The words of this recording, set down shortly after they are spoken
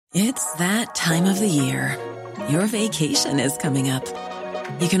It's that time of the year. Your vacation is coming up.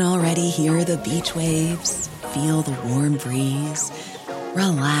 You can already hear the beach waves, feel the warm breeze,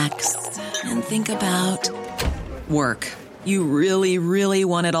 relax, and think about work. You really, really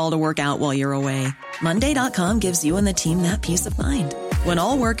want it all to work out while you're away. Monday.com gives you and the team that peace of mind. When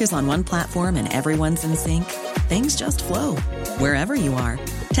all work is on one platform and everyone's in sync, things just flow. Wherever you are,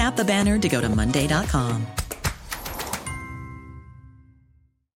 tap the banner to go to Monday.com.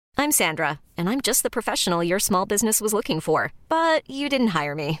 I'm Sandra, and I'm just the professional your small business was looking for. But you didn't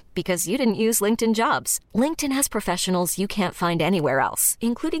hire me because you didn't use LinkedIn Jobs. LinkedIn has professionals you can't find anywhere else,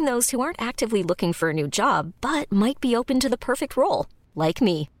 including those who aren't actively looking for a new job, but might be open to the perfect role, like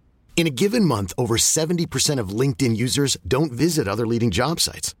me. In a given month, over 70% of LinkedIn users don't visit other leading job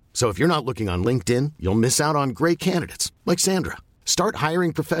sites. So if you're not looking on LinkedIn, you'll miss out on great candidates like Sandra. Start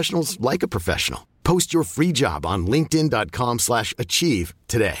hiring professionals like a professional. Post your free job on linkedin.com/achieve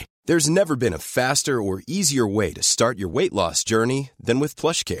today. There's never been a faster or easier way to start your weight loss journey than with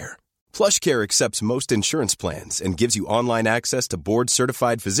PlushCare. PlushCare accepts most insurance plans and gives you online access to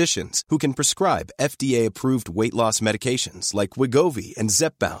board-certified physicians who can prescribe FDA-approved weight loss medications like Wegovy and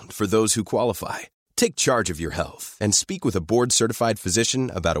Zepbound for those who qualify. Take charge of your health and speak with a board-certified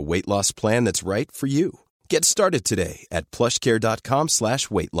physician about a weight loss plan that's right for you. Get started today at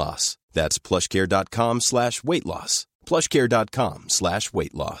plushcare.com/weight loss. That's plushcare.com/weight loss.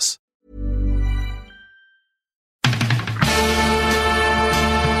 plushcare.com/weight loss.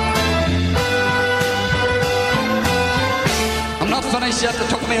 I'm not finished yet. It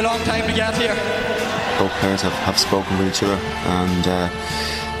took me a long time to get here. Both players have spoken with each other,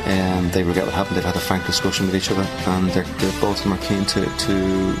 and they regret what happened. They've had a frank discussion with each other, and they're both of them are keen to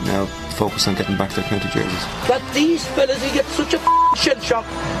now focus on getting back their county jerseys. That these fellas will get such a shell shock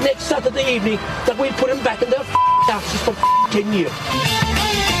next Saturday evening that we'll put them back in their asses for 10 years.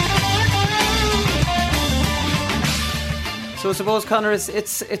 So I suppose, Conor,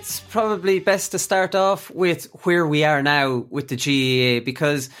 it's probably best to start off with where we are now with the GAA,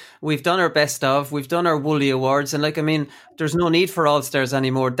 because we've done our best of, we've done our Woolley Awards, and there's no need for All-Stars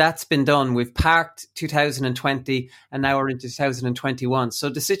anymore. That's been done. We've parked 2020 and now we're in 2021. So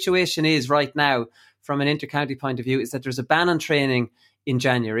the situation is right now, from an inter-county point of view, is that there's a ban on training in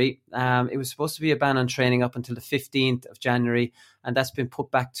January. It was supposed to be a ban on training up until the 15th of January, and that's been put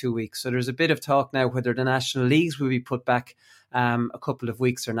back 2 weeks. So there's a bit of talk now whether the national leagues will be put back a couple of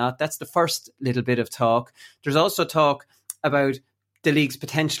weeks or not. That's the first little bit of talk. There's also talk about the leagues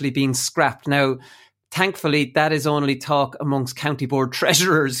potentially being scrapped. Now, thankfully, that is only talk amongst county board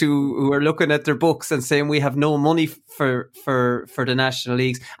treasurers who are looking at their books and saying we have no money for the national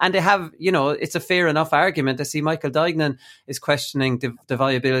leagues. And they have, it's a fair enough argument. I see Michael Duignan is questioning the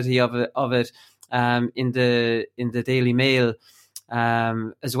viability of it in the Daily Mail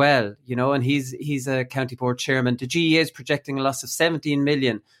as well, and he's a county board chairman. The GEA is projecting a loss of 17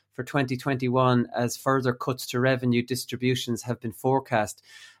 million for 2021 as further cuts to revenue distributions have been forecast.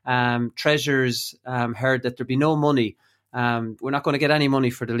 Treasurers heard that there'd be no money. We're not going to get any money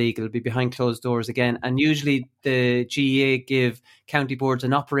for the league. It'll be behind closed doors again. And usually the GEA give county boards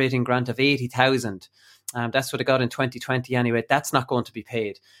an operating grant of 80,000. That's what it got in 2020 anyway. That's not going to be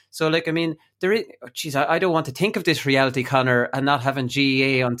paid. So, there is, I don't want to think of this reality, Conor, and not having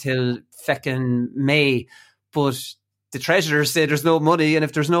GEA until feckin' May. But the treasurers say there's no money, and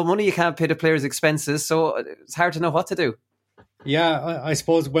if there's no money, you can't pay the players' expenses. So it's hard to know what to do. Yeah, I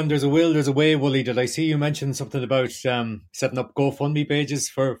suppose when there's a will, there's a way, Wooly. Did I see you mention something about setting up GoFundMe pages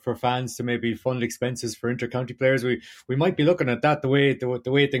for fans to maybe fund expenses for inter-county players? We might be looking at that the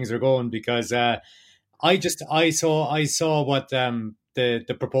way things are going, because I saw what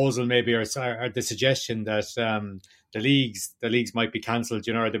the proposal maybe, or the suggestion that the leagues might be cancelled,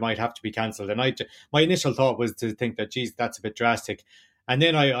 or they might have to be cancelled. And my initial thought was to think that, geez, that's a bit drastic. And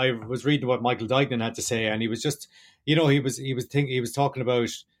then I was reading what Michael Duignan had to say, and he was just, he was talking about,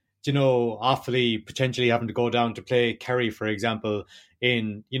 Offaly potentially having to go down to play Kerry, for example,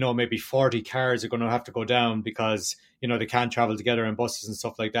 in, maybe 40 cars are going to have to go down because, they can't travel together in buses and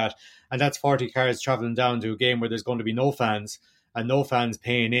stuff like that. And that's 40 cars travelling down to a game where there's going to be no fans, and no fans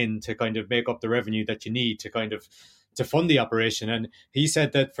paying in to kind of make up the revenue that you need to kind of to fund the operation. And he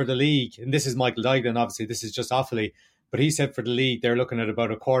said that for the league, and this is Michael Duignan, obviously, this is just Offaly, but he said for the league, they're looking at about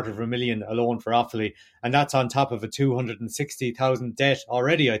 $250,000 alone for Offaly. And that's on top of a 260,000 debt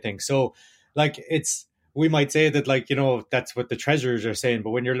already, I think. So, we might say that, that's what the treasurers are saying. But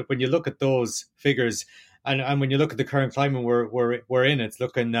when you look at those figures, and when you look at the current climate we're in, it's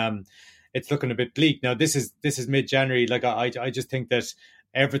looking a bit bleak. Now, this is mid-January. I just think that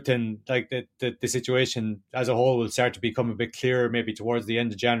everything, like the situation as a whole will start to become a bit clearer maybe towards the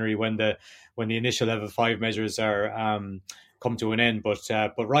end of January when the initial level 5 measures are come to an end. But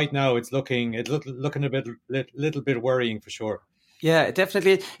right now it's looking a little bit worrying for sure. Yeah,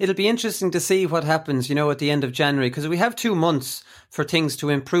 definitely. It'll be interesting to see what happens, at the end of January, because we have 2 months for things to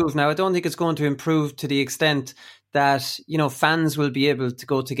improve. Now, I don't think it's going to improve to the extent that, fans will be able to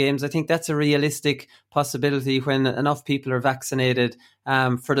go to games. I think that's a realistic possibility when enough people are vaccinated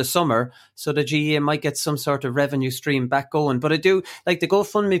for the summer. So the GAA might get some sort of revenue stream back going. But I do like the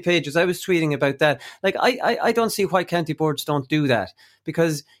GoFundMe pages. I was tweeting about that. Like, I don't see why county boards don't do that,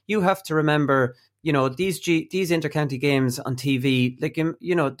 because you have to remember, these intercounty games on TV, like,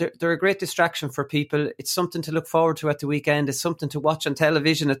 they're a great distraction for people. It's something to look forward to at the weekend. It's something to watch on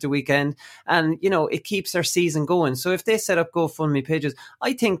television at the weekend. And, it keeps their season going. So if they set up GoFundMe pages,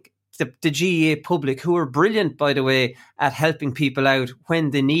 I think the GAA public, who are brilliant, by the way, at helping people out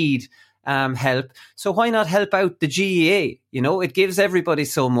when they need help. So why not help out the GAA? It gives everybody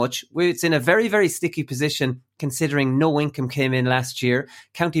so much. It's in a very, very sticky position considering no income came in last year.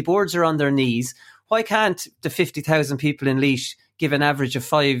 County boards are on their knees. Why can't the 50,000 people in Laois give an average of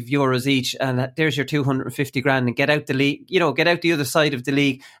 €5 each, and there's your 250 grand, and get out the league, get out the other side of the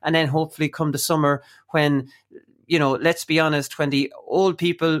league, and then hopefully come the summer when, let's be honest, when the old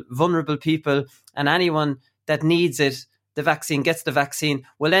people, vulnerable people, and anyone that needs it, the vaccine, gets the vaccine,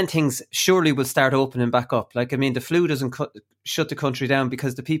 well, then things surely will start opening back up. Like, I mean, the flu doesn't shut the country down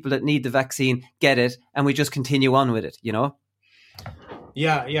because the people that need the vaccine get it, and we just continue on with it,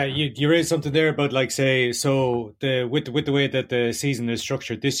 Yeah, you raised something there about, like, say, so with the way that the season is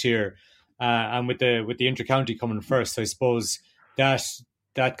structured this year, and with the intercounty coming first, I suppose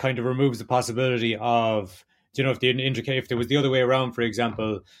that kind of removes the possibility of, if there was the other way around, for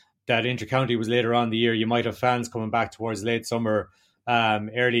example, that intercounty was later on in the year, you might have fans coming back towards late summer,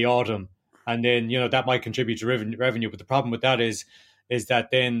 early autumn, and then that might contribute to revenue. But the problem with that is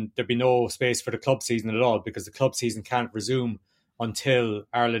that then there'd be no space for the club season at all, because the club season can't resume until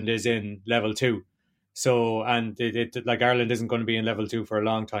Ireland is in level 2. So, and like, Ireland isn't going to be in level 2 for a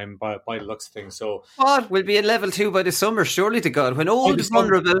long time by the looks of things. So what, we'll be in level 2 by the summer, surely to God, when old is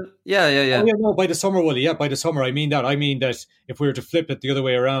vulnerable. Yeah. Oh, yeah, no, by the summer, Willie. Yeah, by the summer. I mean that if we were to flip it the other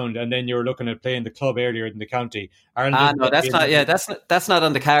way around, and then you're looking at playing the club earlier than the county, Ireland. No, that's not. Yeah, that's not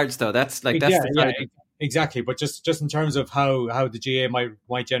on the cards though. That's like that's exactly. But just in terms of how the GAA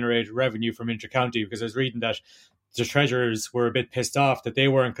might generate revenue from intercounty, because I was reading that the treasurers were a bit pissed off that they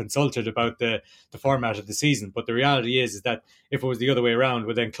weren't consulted about the format of the season. But the reality is that if it was the other way around,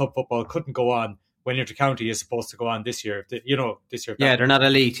 well, then club football couldn't go on when intercounty is supposed to go on this year. This year. Yeah, they're not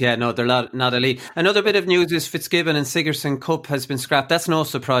elite. Yeah, no, they're not elite. Another bit of news is Fitzgibbon and Sigerson Cup has been scrapped. That's no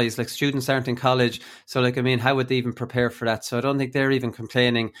surprise. Like, students aren't in college. So, like, I mean, how would they even prepare for that? So I don't think they're even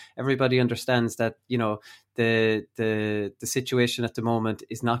complaining. Everybody understands that, the situation at the moment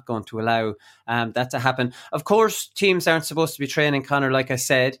is not going to allow that to happen. Of course, teams aren't supposed to be training, Conor, like I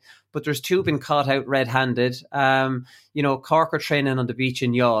said, but there's 2 been caught out red-handed. Cork are training on the beach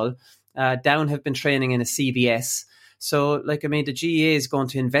in Youghal. Down have been training in a CBS. So, like, I mean, the GAA is going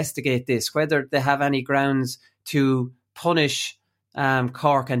to investigate this, whether they have any grounds to punish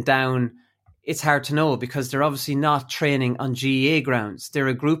Cork and Down. It's hard to know, because they're obviously not training on GAA grounds. They're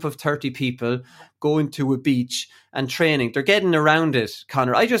a group of 30 people going to a beach and training. They're getting around it,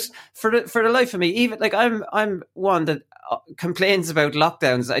 Conor. I just, for the life of me, even like I'm one that complains about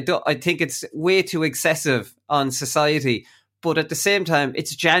lockdowns. I think it's way too excessive on society. But at the same time,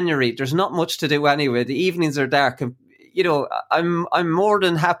 it's January. There's not much to do anyway. The evenings are dark. And, I'm more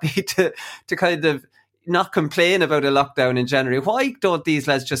than happy to kind of not complain about a lockdown in January. Why don't these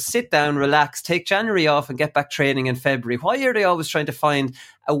lads just sit down, relax, take January off and get back training in February? Why are they always trying to find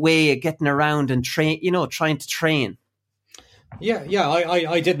a way of getting around and trying to train? Yeah,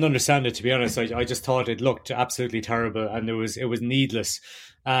 I didn't understand it, to be honest. I just thought it looked absolutely terrible, and it was needless.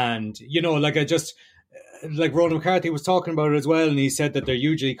 And, like Ronan McCarthy was talking about it as well, and he said that they're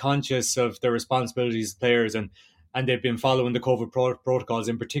hugely conscious of their responsibilities as players, and they've been following the COVID protocols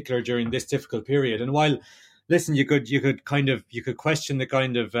in particular during this difficult period. And while, listen, you could question the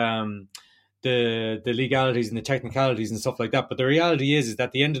kind of the legalities and the technicalities and stuff like that, but the reality is that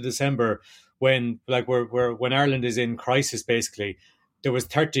at the end of December, when Ireland is in crisis, basically, there was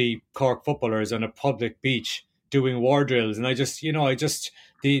 30 Cork footballers on a public beach doing war drills, and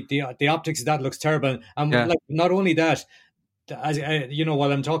the optics of that looks terrible. And like, not only that, as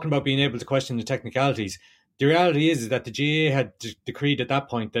while I'm talking about being able to question the technicalities, the reality is that the GAA had decreed at that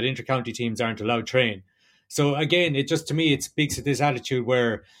point that intercounty teams aren't allowed to train. So again, it just, to me, it speaks to this attitude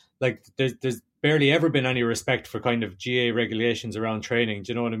where, like, there's barely ever been any respect for kind of GA regulations around training.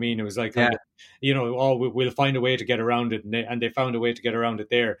 Do you know what I mean? It was like, kind of, we'll find a way to get around it. And they found a way to get around it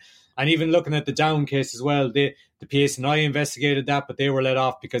there. And even looking at the Down case as well, the PSNI investigated that, but they were let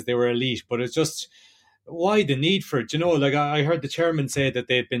off because they were elite. But it's just, why the need for it? Like I heard the chairman say that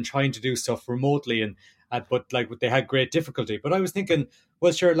they'd been trying to do stuff remotely, but like they had great difficulty. But I was thinking,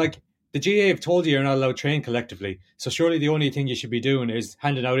 well, sure, like the GA have told you you're not allowed to train collectively. So surely the only thing you should be doing is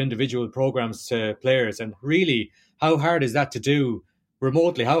handing out individual programs to players. And really, how hard is that to do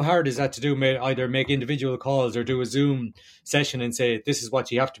remotely? How hard is that to do? Either make individual calls or do a Zoom session and say, this is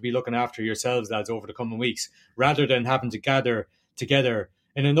what you have to be looking after yourselves, lads, over the coming weeks, rather than having to gather together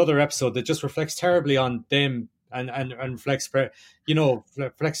in another episode that just reflects terribly on them and reflects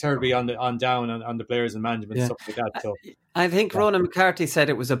terribly on Down on the players and management and stuff like that. So I think Ronan McCarthy said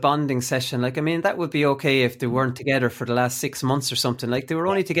it was a bonding session. Like, I mean, that would be okay if they weren't together for the last 6 months or something. Like, they were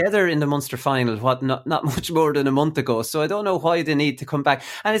only together in the Munster final, not much more than a month ago. So I don't know why they need to come back.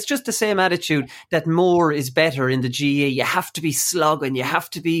 And it's just the same attitude that more is better in the GA. You have to be slogging. You have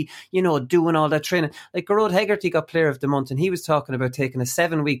to be, doing all that training. Like, Gearóid Hegarty got Player of the Month, and he was talking about taking a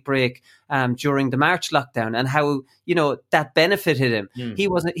 7-week break during the March lockdown and how, that benefited him. He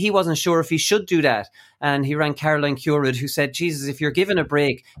wasn't sure if he should do that. And he rang Caroline Currid, who said, Jesus, if you're given a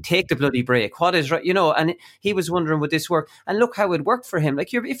break, take the bloody break. What is right? And he was wondering, would this work? And look how it worked for him.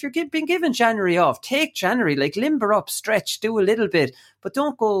 Like, if you're being given January off, take January, like limber up, stretch, do a little bit, but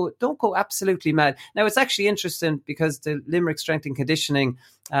don't go absolutely mad. Now, it's actually interesting because the Limerick Strength and Conditioning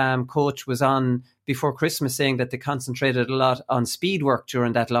coach was on before Christmas saying that they concentrated a lot on speed work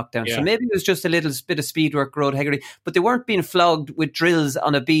during that lockdown. Yeah. So maybe it was just a little bit of speed work, Gearóid Hegarty, but they weren't being flogged with drills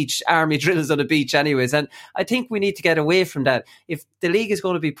on a beach, army drills on a beach anyways. And I think we need to get away from that. If the league is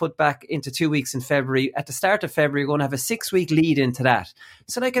going to be put back into 2 weeks in February, at the start of February, we're going to have a 6-week lead into that.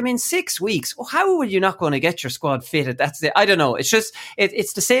 So 6 weeks, how are you not going to get your squad fitted? That's it. I don't know. It's just,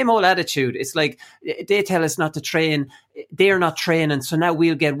 it's the same old attitude. It's like they tell us not to train. They're not training, so now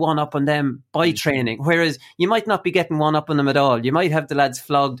we'll get one up on them by training. Whereas you might not be getting one up on them at all. You might have the lads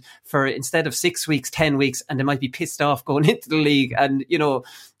flogged for, instead of 6 weeks, 10 weeks, and they might be pissed off going into the league and,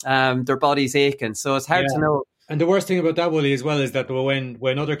 their body's aching. So it's hard to know. And the worst thing about that, Willie, as well, is that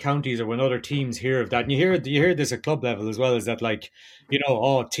when other counties or when other teams hear of that, and you hear this at club level as well, is that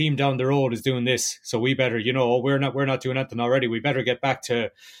team down the road is doing this, so we better, we're not doing anything already. We better get back to,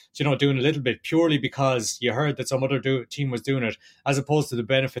 doing a little bit, purely because you heard that some other team was doing it, as opposed to the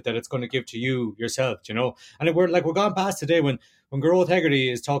benefit that it's going to give to you yourself, And we're gone past today when Gearóid Hegarty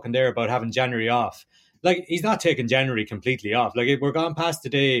is talking there about having January off. Like, he's not taking January completely off. Like, we're gone past the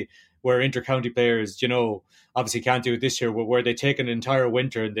day where inter-county players, obviously can't do it this year, where they take an entire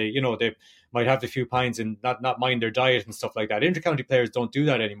winter and they might have a few pints and not mind their diet and stuff like that. Inter-county players don't do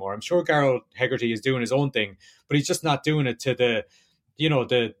that anymore. I'm sure Gearóid Hegarty is doing his own thing, but he's just not doing it to the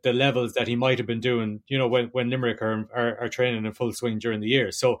levels that he might have been doing, when Limerick are training in full swing during the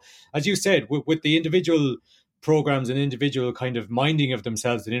year. So, as you said, with the individual programs and individual kind of minding of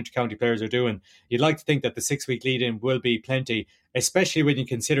themselves that inter-county players are doing, you'd like to think that the 6-week lead-in will be plenty, especially when you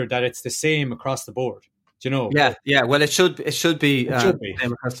consider that it's the same across the board. Yeah. Well, it should be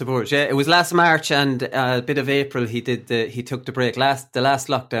same across the board. Yeah, it was last March and a bit of April. He took the break the last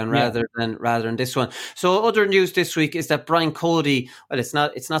lockdown rather than this one. So other news this week is that Brian Cody. Well, it's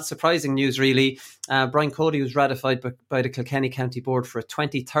not surprising news really. Brian Cody was ratified by the Kilkenny County Board for a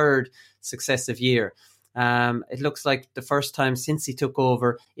 23rd successive year. It looks like the first time since he took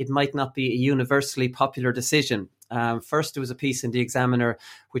over, it might not be a universally popular decision. First, there was a piece in the Examiner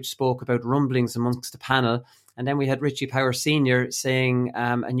which spoke about rumblings amongst the panel. And then we had Richie Power Sr. saying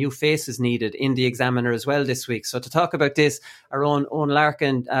a new face is needed in the Examiner as well this week. So to talk about this, our own Eoin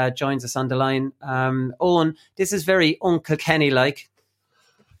Larkin joins us on the line. Eoin, this is very un-Kilkenny-like.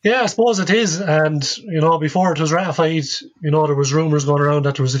 Yeah, I suppose it is. And, before it was ratified, there was rumours going around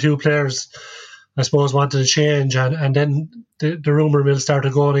that there was a few players, I suppose, wanted to change, and then the rumour mill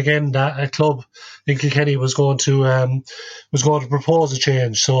started going again that a club in Kilkenny was going to propose a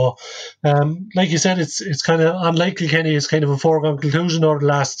change. So, like you said, it's kind of, unlike Kilkenny, it's kind of a foregone conclusion over the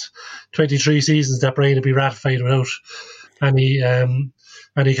last 23 seasons that Brian will be ratified without any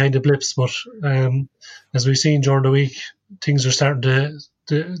kind of blips. But as we've seen during the week, things are starting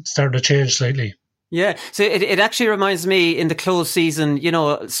to change slightly. Yeah, so it actually reminds me in the close season,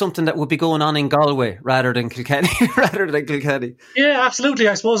 something that would be going on in Galway rather than Kilkenny. Yeah, absolutely.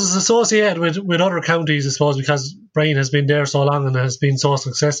 I suppose it's associated with other counties, I suppose, because Brian has been there so long and has been so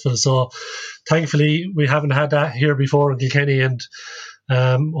successful. So thankfully we haven't had that here before in Kilkenny, and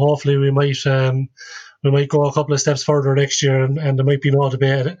hopefully we might we might go a couple of steps further next year, and there might be no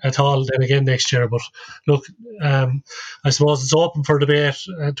debate at all then again next year. But look, I suppose it's open for debate.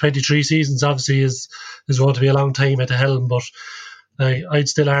 23 seasons obviously is going to be a long time at the helm, but I'd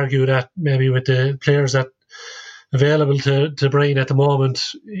still argue that maybe with the players that available to Brian at the moment,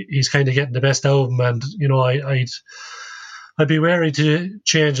 he's kind of getting the best out of him, and I'd be wary to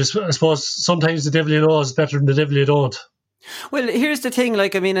change. I suppose sometimes the devil you know is better than the devil you don't. Well, here's the thing,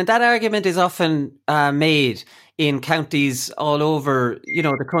 and that argument is often made in counties all over,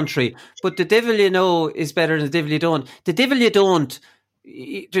 the country. But the devil you know is better than the devil you don't. The devil you don't,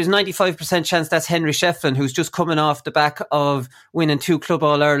 there's 95% chance that's Henry Shefflin, who's just coming off the back of winning 2 Club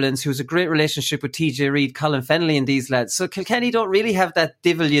All-Irelands, who's a great relationship with TJ Reid, Colin Fennelly and these lads. So Kilkenny don't really have that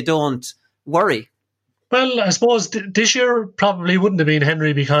devil you don't worry. Well, I suppose this year probably wouldn't have been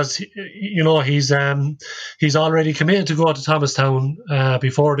Henry because, he's already committed to go to Thomastown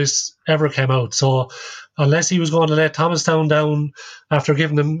before this ever came out. So unless he was going to let Thomastown down after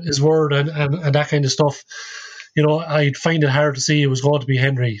giving him his word and that kind of stuff, I'd find it hard to see it was going to be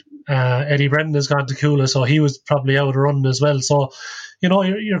Henry. Eddie Brennan has gone to Coola, so he was probably out of running as well. So,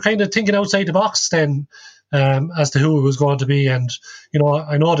 you're kind of thinking outside the box then. As to who it was going to be, and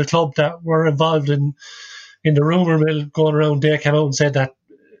I know the club that were involved in the rumour mill going around, they came out and said that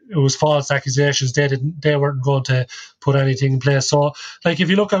it was false accusations. They weren't going to put anything in place. So, if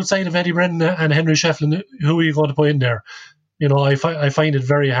you look outside of Eddie Brennan and Henry Shefflin, who are you going to put in there? I find it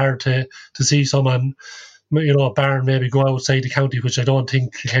very hard to see someone, Barron maybe go outside the county, which I don't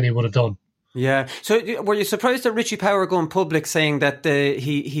think Kenny would have done. Yeah. So were you surprised at Richie Power going public saying that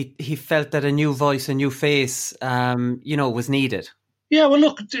he felt that a new voice, a new face, was needed? Yeah, well,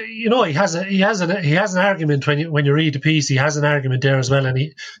 look, he has an argument when you read the piece. He has an argument there as well, and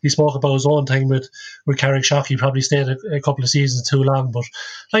he spoke about his own time with Carrickshock. He probably stayed a couple of seasons too long, but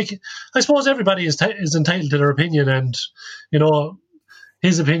I suppose everybody is entitled to their opinion, and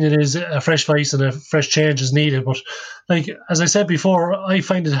his opinion is a fresh voice and a fresh change is needed. But as I said before, I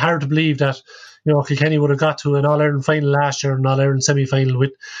find it hard to believe that Kilkenny would have got to an All-Ireland final last year, an All-Ireland semi-final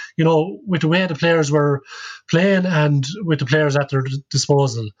with the way the players were playing and with the players at their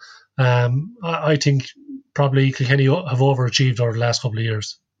disposal. I think probably Kilkenny have overachieved over the last couple of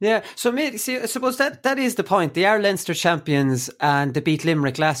years. Yeah, so I suppose that is the point. They are Leinster champions and they beat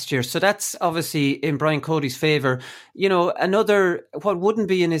Limerick last year. So that's obviously in Brian Cody's favour. Another, what wouldn't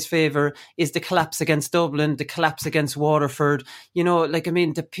be in his favour is the collapse against Dublin, the collapse against Waterford.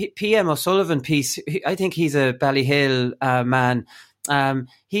 The PM O'Sullivan piece, I think he's a Ballyhale man.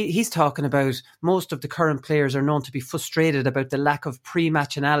 He's talking about most of the current players are known to be frustrated about the lack of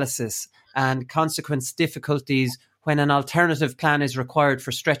pre-match analysis and consequence difficulties when an alternative plan is required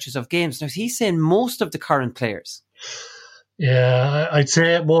for stretches of games. Now, he's saying most of the current players. Yeah, I'd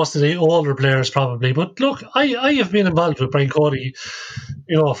say most of the older players probably. But look, I have been involved with Brian Cody,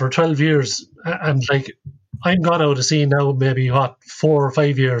 for 12 years. And I'm gone out of the scene now maybe, 4 or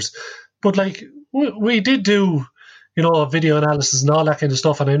 5 years. But we did do, video analysis and all that kind of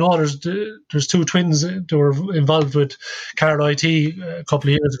stuff. And I know there's 2 twins that were involved with Carl IT a couple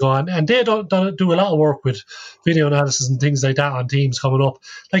of years ago, and they don't do a lot of work with video analysis and things like that on teams coming up.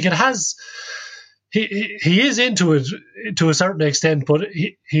 It has, he is into it to a certain extent, but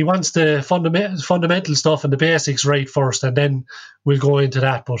he wants the fundamental stuff and the basics right first, and then we'll go into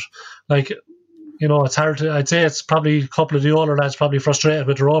that. But it's hard to, I'd say it's probably a couple of the older lads probably frustrated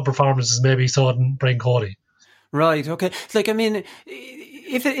with their own performances maybe so than Brian Cody. Right, okay.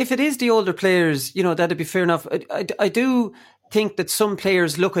 If it is the older players, that'd be fair enough. I do think that some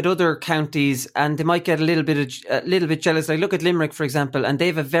players look at other counties and they might get a little bit jealous. Look at Limerick, for example, and they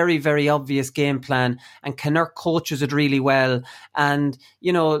have a very, very obvious game plan, and Kinnerk coaches it really well. And,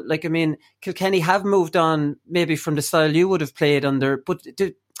 Kilkenny have moved on maybe from the style you would have played under, but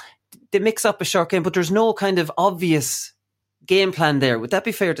they mix up a short game, but there's no kind of obvious game plan there. Would that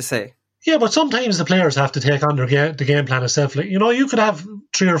be fair to say? Yeah, but sometimes the players have to take on the game plan itself. You could have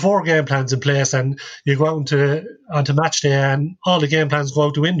 3 or 4 game plans in place and you go out onto match day and all the game plans go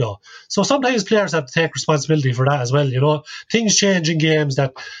out the window. So sometimes players have to take responsibility for that as well. Things change in games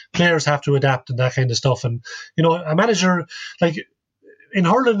that players have to adapt and that kind of stuff. And, a manager, in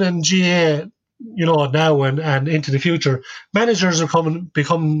hurling and GA, now and into the future, managers are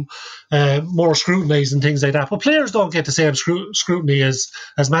become more scrutinised and things like that. But players don't get the same scrutiny as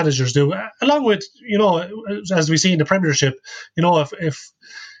managers do. Along with, as we see in the Premiership,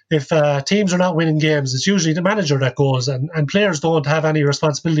 if teams are not winning games, it's usually the manager that goes, and players don't have any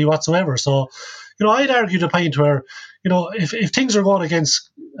responsibility whatsoever. So, I'd argue the point where, if things are going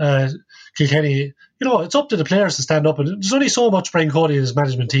against Kilkenny, it's up to the players to stand up, and there's only so much Brian Cody and his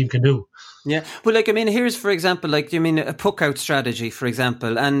management team can do. Yeah, but here's, for example, a puck-out strategy, for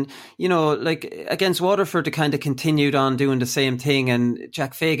example, and, against Waterford, they kind of continued on doing the same thing, and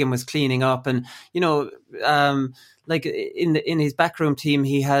Jack Fagan was cleaning up, and, in his backroom team,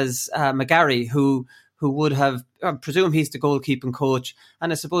 he has McGarry, who would have, I presume he's the goalkeeping coach,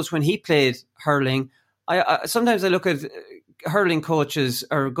 and I suppose when he played hurling, I sometimes I look at hurling coaches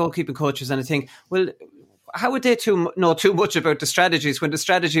or goalkeeping coaches and I think, well, how would they know too much about the strategies when the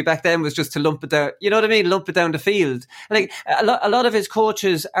strategy back then was just to lump it down? You know what I mean? Lump it down the field. Like a lot of his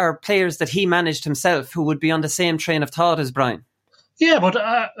coaches are players that he managed himself who would be on the same train of thought as Brian. Yeah, but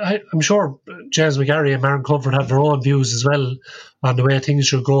I'm sure James McGarry and Martin Comfort have their own views as well on the way things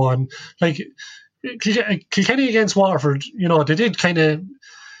should go. And Kilkenny against Waterford,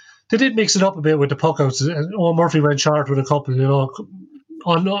 they did mix it up a bit with the puckouts. Owen Murphy went short with a couple,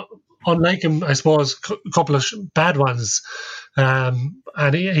 unlike him, I suppose, a couple of bad ones.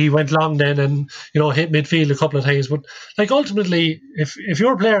 And he went long then and, hit midfield a couple of times. But, ultimately, if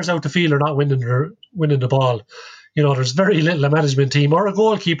your players out the field are not winning the ball, there's very little a management team or a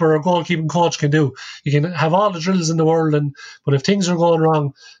goalkeeper or a goalkeeping coach can do. You can have all the drills in the world, but if things are going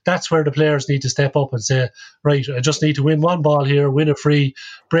wrong, that's where the players need to step up and say, right, I just need to win one ball here, win a free,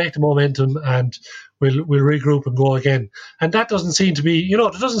 break the momentum, and we'll regroup and go again. And that doesn't seem to be, there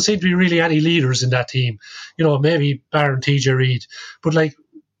doesn't seem to be really any leaders in that team. Maybe Baron TJ Reid, but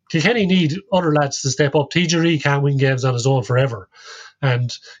Kilkenny need other lads to step up. TJ Reid can't win games on his own forever.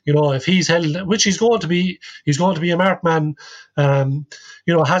 And, if he's held, which he's going to be a mark man,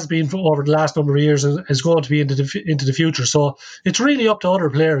 has been for over the last number of years and is going to be into the future. So it's really up to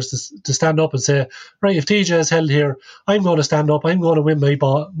other players to stand up and say, right, if TJ is held here, I'm going to stand up, I'm going to win my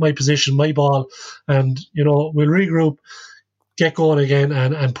ball, my position, my ball, and, we'll regroup, get going again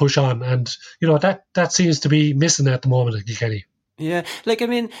and push on. And, that seems to be missing at the moment at Kilkenny. Yeah,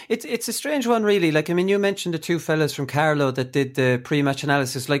 it's a strange one, really. You mentioned the two fellas from Carlow that did the pre-match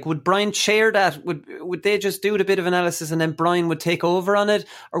analysis. Would Brian chair that? Would they just do the bit of analysis and then Brian would take over on it?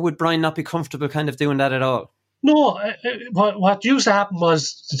 Or would Brian not be comfortable kind of doing that at all? No, what used to happen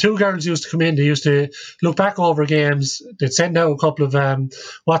was the two girls used to come in, they used to look back over games, they'd send out a couple of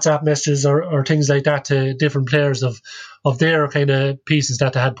WhatsApp messages or things like that to different players of their kind of pieces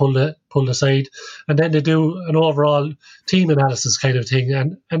that they had pulled aside, and then they do an overall team analysis kind of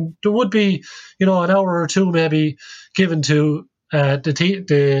thing, and there would be, an hour or two maybe given to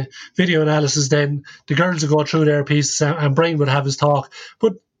the video analysis. Then the girls would go through their pieces and Brian would have his talk,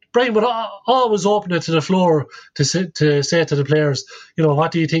 but Brian would always open it to the floor to say to the players,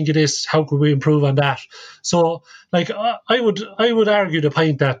 what do you think of this? How could we improve on that? So, I would argue the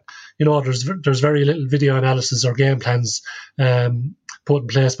point that, there's very little video analysis or game plans put in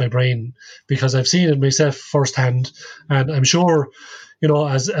place by Brian, because I've seen it myself firsthand, and I'm sure,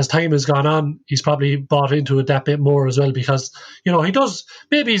 as time has gone on, he's probably bought into it that bit more as well, because, he does,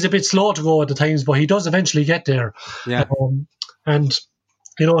 maybe he's a bit slow to go at the times, but he does eventually get there. Yeah. And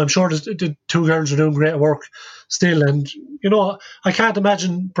I'm sure the two girls are doing great work still. And, I can't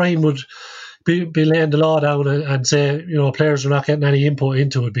imagine Brian would be laying the law down and say, players are not getting any input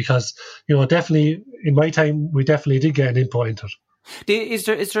into it, because, definitely in my time, we definitely did get an input into it. Is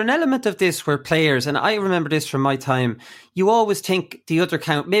there an element of this where players, and I remember this from my time, you always think the other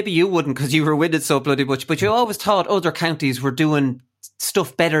maybe you wouldn't because you were with it so bloody much, but you always thought other counties were doing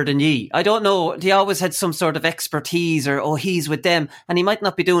stuff better than ye. I don't know. They always had some sort of expertise, or he's with them, and he might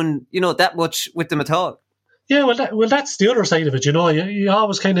not be doing that much with them at all. Yeah, well, that's the other side of it. You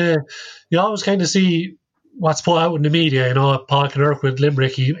always kind of see what's put out in the media. Paul Kinnerk with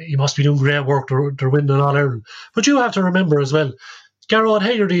Limerick, he must be doing great work. They're winning all Ireland. But you have to remember as well, Garrod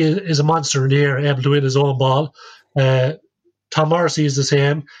Hegarty is a monster in the air, able to win his own ball. Tom Morrissey is the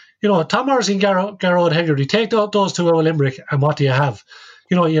same. Tom Morrissey and Garrod Hegarty, take those two out of Limerick, and what do you have?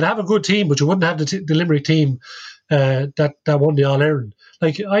 You'd have a good team, but you wouldn't have the Limerick team that won the All-Ireland.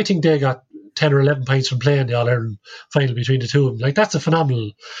 I think they got 10 or 11 points from playing the All-Ireland final between the two of them. That's a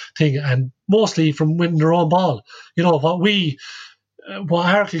phenomenal thing, and mostly from winning their own ball. What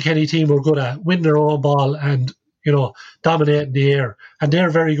our Kilkenny team were good at, winning their own ball and, dominating the air, and they're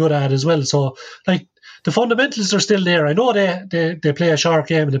very good at it as well. So, the fundamentals are still there. I know they play a sharp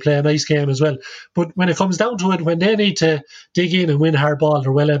game and they play a nice game as well. But when it comes down to it, when they need to dig in and win hard ball,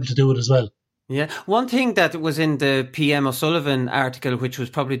 they're well able to do it as well. Yeah. One thing that was in the PM O'Sullivan article, which was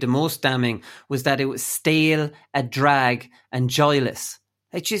probably the most damning, was that it was stale, a drag, and joyless.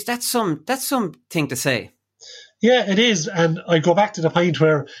 That's something to say. Yeah, it is. And I go back to the point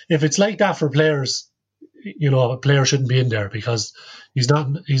where if it's like that for players, a player shouldn't be in there, because, he's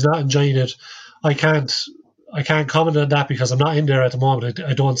not enjoying it. I can't comment on that because I'm not in there at the moment.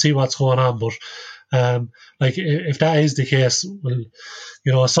 I don't see what's going on, but like if that is the case,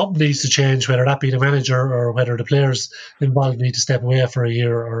 well, something needs to change, whether that be the manager or whether the players involved need to step away for a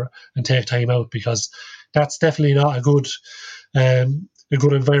year and take time out, because that's definitely not a good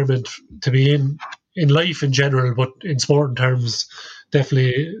environment to be in life in general, but in sporting terms,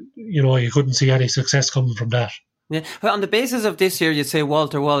 definitely, you couldn't see any success coming from that. Yeah, well, on the basis of this year, you'd say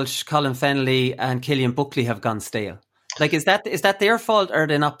Walter Walsh, Colin Fennelly, and Killian Buckley have gone stale. Like, is that their fault, or are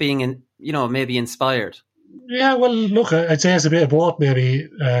they not being, maybe inspired? Yeah, well, look, I'd say it's a bit of both. Maybe,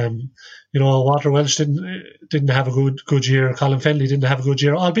 Walter Welsh didn't have a good year. Colin Fennelly didn't have a good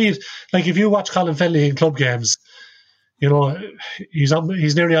year. Albeit, like if you watch Colin Fennelly in club games,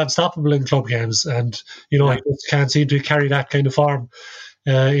 he's nearly unstoppable in club games, and he just can't seem to carry that kind of form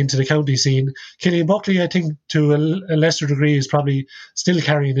into the county scene. Killian Buckley, I think, to a lesser degree, is probably still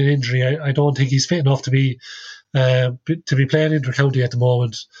carrying an injury. I don't think he's fit enough to be playing inter-county at the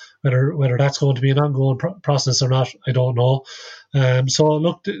moment. Whether that's going to be an ongoing process or not, I don't know. So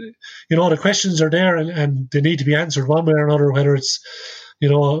look, the questions are there, and they need to be answered one way or another. Whether it's,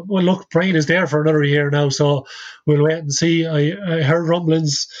 well, look, Brian is there for another year now, so we'll wait and see. I heard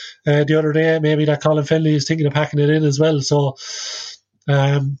rumblings the other day, maybe that Colin Fennelly is thinking of packing it in as well. So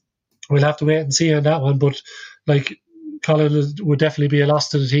we'll have to wait and see on that one. But like, Colin would definitely be a loss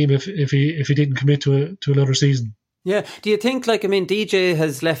to the team if he didn't commit to another season. Yeah. Do you think, DJ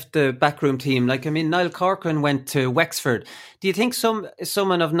has left the backroom team? Niall Corcoran went to Wexford. Do you think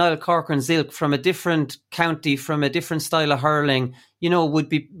someone of Niall Corcoran's ilk from a different county, from a different style of hurling, would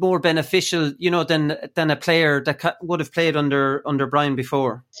be more beneficial, than a player that would have played under Brian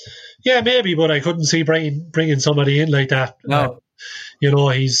before? Yeah, maybe, but I couldn't see Brian bringing somebody in like that. No.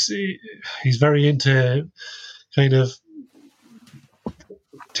 He's very into kind of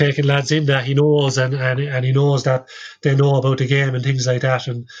taking lads in that he knows and he knows that they know about the game and things like that.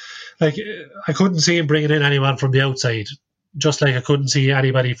 And like, I couldn't see him bringing in anyone from the outside, just like I couldn't see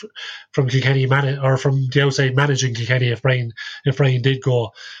anybody from Kilkenny or from the outside managing Kilkenny if Brian did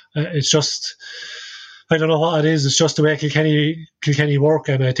go. It's just, I don't know what it is. It's just the way Kilkenny work,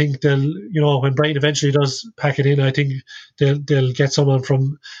 and I think they'll, when Brian eventually does pack it in, I think they'll get someone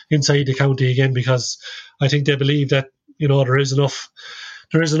from inside the county again, because I think they believe that there is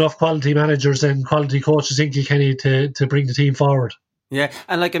enough quality managers and quality coaches in Kilkenny to bring the team forward. Yeah,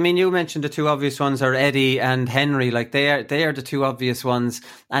 and you mentioned the two obvious ones are Eddie and Henry. Like they are the two obvious ones,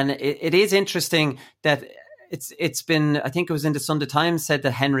 and it is interesting that it's been, I think it was in the Sunday Times, said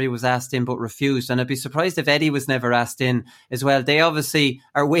that Henry was asked in but refused, and I'd be surprised if Eddie was never asked in as well. They obviously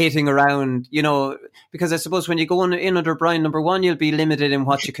are waiting around, because I suppose when you go in under Brian, number one, you'll be limited in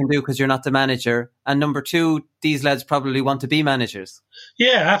what you can do because you're not the manager, and number two, these lads probably want to be managers.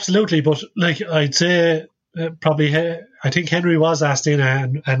 Yeah, absolutely, but like I'd say I think Henry was asked in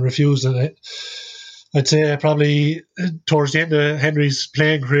and refused, and I'd say probably towards the end of Henry's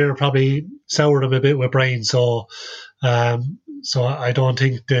playing career probably soured him a bit with Brian. So I don't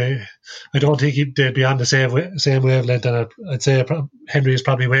think they'd be on the same wavelength. And I'd say Henry is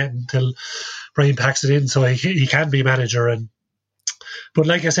probably waiting until Brian packs it in so he can be manager. But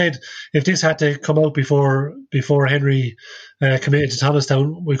like I said, if this had to come out before Henry committed to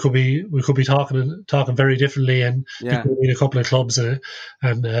Thomastown, we could be talking very differently, and a couple of clubs and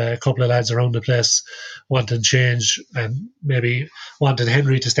a couple of lads around the place wanting change and maybe wanted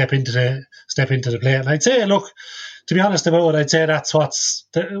Henry to step into the play. And I'd say, look, to be honest about it, I'd say that's what's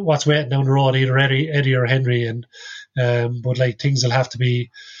waiting down the road, either Eddie or Henry. And but like, things will have to be.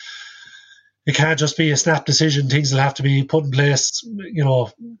 It can't just be a snap decision. Things will have to be put in place,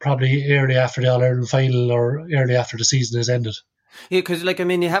 probably early after the All-Ireland final or early after the season has ended. Yeah, because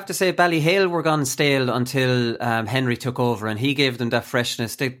you have to say Ballyhale were gone stale until Henry took over, and he gave them that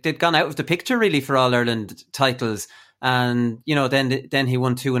freshness. They'd gone out of the picture really for All-Ireland titles, and then he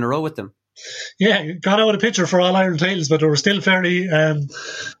won 2 in a row with them. Yeah, got out of the picture for All-Ireland titles, but they were still fairly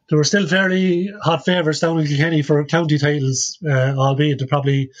hot favourites down in Kilkenny for county titles, albeit they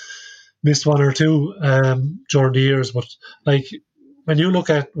probably missed 1 or 2 during the years. But like, when you look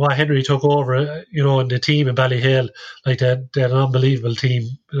at what Henry took over, and the team in Ballyhale, like they had an unbelievable team,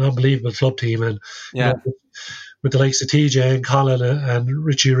 an unbelievable club team, and with the likes of TJ and Colin and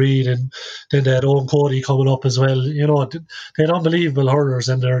Richie Reid, and then they had Owen Cody coming up as well. They had unbelievable hurlers,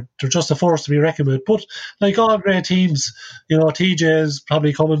 and they're just a force to be reckoned with. But like all great teams, TJ is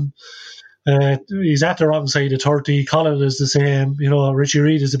probably coming. He's at the wrong side of 30. Colin is the same. Richie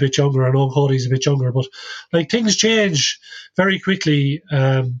Reid is a bit younger, and Owen Cody's a bit younger. But like, things change very quickly.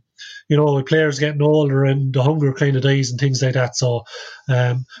 with players getting older and the hunger kind of dies and things like that. So,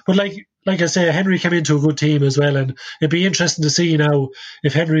 but like I say, Henry came into a good team as well, and it'd be interesting to see now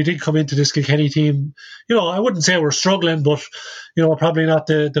if Henry did come into this Kilkenny team. I wouldn't say we're struggling, but probably not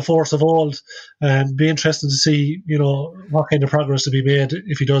the force of old. And be interesting to see what kind of progress to be made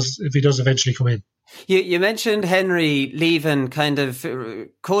if he does eventually come in. You mentioned Henry leaving.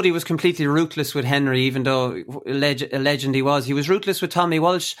 Cody was completely ruthless with Henry, even though a legend he was. He was ruthless with Tommy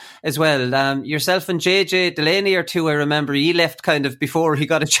Walsh as well. Yourself and JJ Delaney are two I remember. You left kind of before he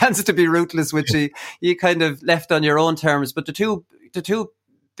got a chance to be ruthless, which you kind of left on your own terms. But the two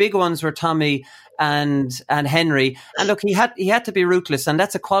big ones were Tommy and Henry. And look, he had to be ruthless, and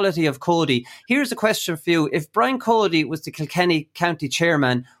that's a quality of Cody. Here's a question for you: if Brian Cody was the Kilkenny County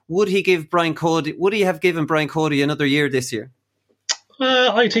chairman, would he have given Brian Cody another year this year?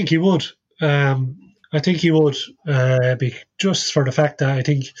 I think he would. I think he would, be just for the fact that I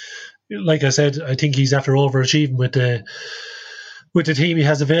think, like I said, I think he's after overachieving with the team he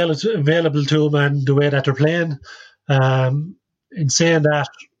has available to him and the way that they're playing. In saying that,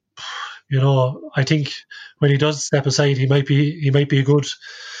 I think when he does step aside, he might be a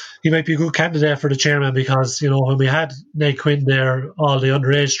good candidate for the chairman, because when we had Nate Quinn there, all the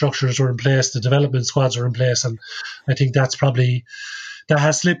underage structures were in place, the development squads were in place, and I think that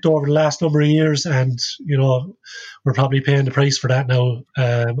has slipped over the last number of years, and we're probably paying the price for that now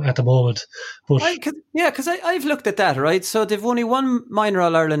at the moment. But because I've looked at that, right? So they've only won minor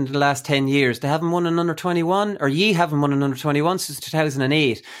All Ireland in the last 10 years. They haven't won an under 21, or ye haven't won an under 21 since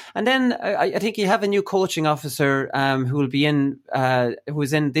 2008. And then I think you have a new coaching officer who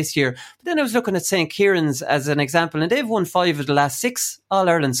was in this year. But then I was looking at St. Kieran's as an example, and they've won 5 of the last 6 All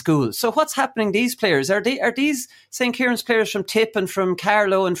Ireland schools. So what's happening to these players? Are these St. Kieran's players from Tip and from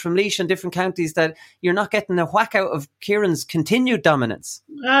Carlow and from Laois and different counties that you're not getting a whack out of Kieran's continued dominance?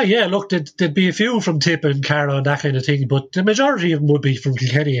 Yeah, look, there'd be a few from Tip and Carlow and that kind of thing, but the majority of them would be from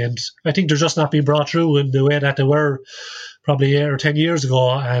Kilkenny, and I think they're just not being brought through in the way that they were probably 8 or 10 years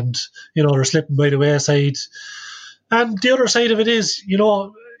ago, and they're slipping by the wayside. And the other side of it is,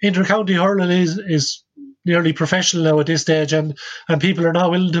 inter-county hurling is nearly professional now at this stage, and people are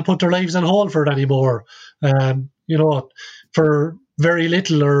not willing to put their lives on hold for it anymore. For very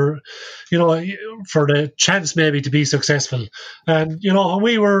little, or for the chance maybe to be successful. And when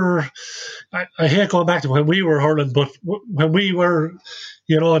we were, I hate going back to when we were hurling, but when we were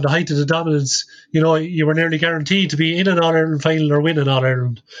in the height of the dominance, you were nearly guaranteed to be in an All-Ireland final or win an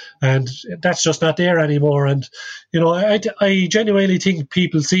All-Ireland, and that's just not there anymore. And I genuinely think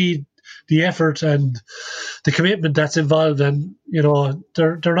people see the effort and the commitment that's involved, and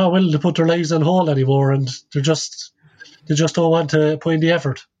they're not willing to put their lives on hold anymore, and they just don't want to put in the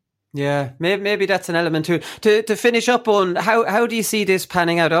effort. Yeah, maybe that's an element too. To finish up on how do you see this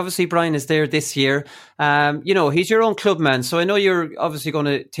panning out? Obviously, Brian is there this year. He's your own clubman, so I know you're obviously going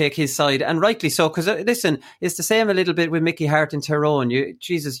to take his side, and rightly so. Because listen, it's the same a little bit with Mickey Hart and Tyrone. You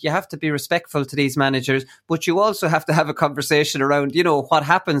have to be respectful to these managers, but you also have to have a conversation around, what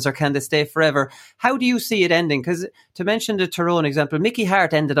happens, or can they stay forever? How do you see it ending? Because to mention the Tyrone example, Mickey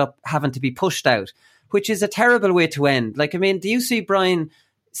Hart ended up having to be pushed out, which is a terrible way to end. Do you see Brian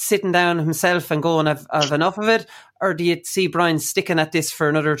sitting down himself and going, I've enough of it? Or do you see Brian sticking at this for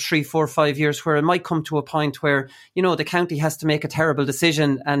another 3, 4, 5 years, where it might come to a point where, the county has to make a terrible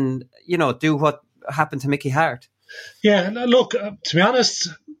decision and, do what happened to Mickey Hart? Yeah, look, to be honest,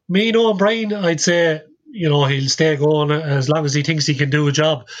 me knowing Brian, I'd say, he'll stay going as long as he thinks he can do a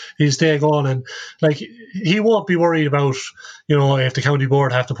job. He'll stay going, and he won't be worried about if the county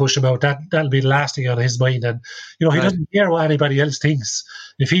board have to push him out. That'll be the last thing on his mind, and he doesn't care what anybody else thinks.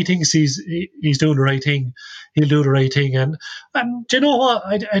 If he thinks he's doing the right thing, he'll do the right thing. And do you know what?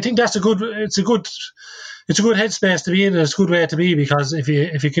 I think it's a good headspace to be in, and it's a good way to be, because if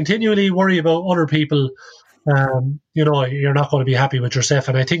you continually worry about other people, you're not going to be happy with yourself.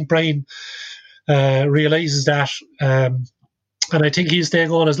 And I think Brian realises that, and I think he'll stay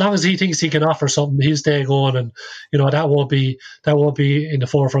going as long as he thinks he can offer something. He'll stay going, and that won't be in the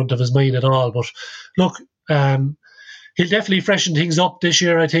forefront of his mind at all. But look, he'll definitely freshen things up this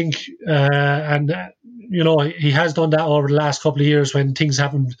year, I think, and he has done that over the last couple of years when things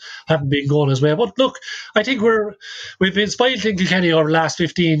haven't been going his way. But look, I think we've been spoiled in Kilkenny over the last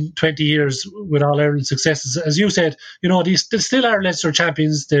 15, 20 years with All Ireland successes. As you said, they still are Leinster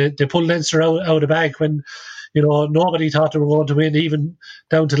champions. They pulled Leinster out of the bag when nobody thought they were going to win. Even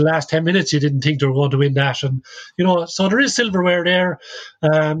down to the last 10 minutes, you didn't think they were going to win that. And so there is silverware there.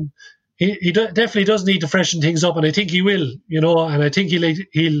 He definitely does need to freshen things up, and I think he will, and I think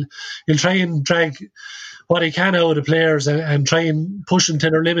he'll try and drag what he can out of players and try and push them to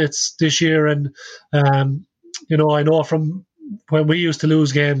their limits this year. And I know from when we used to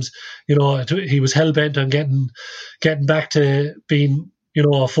lose games, he was hell bent on getting back to being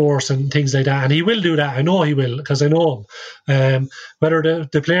a force and things like that. And he will do that. I know he will, because I know him. Whether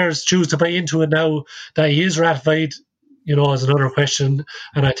the players choose to buy into it now that he is ratified, is another question.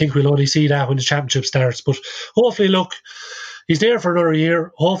 And I think we'll only see that when the championship starts. But hopefully, look, he's there for another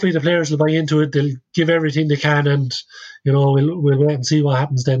year. Hopefully the players will buy into it. They'll give everything they can, and we'll wait and see what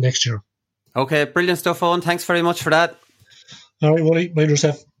happens then next year. Okay, brilliant stuff, Owen. Thanks very much for that. All right, Wally, mind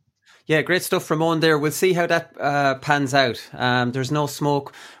yourself. Yeah, great stuff from Owen there. We'll see how that pans out. There's no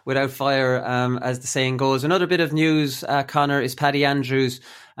smoke without fire, as the saying goes. Another bit of news, Connor, is Paddy Andrews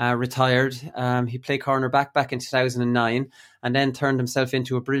retired. He played cornerback back in 2009 and then turned himself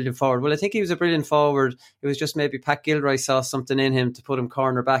into a brilliant forward. Well, I think he was a brilliant forward. It was just maybe Pat Gilroy saw something in him to put him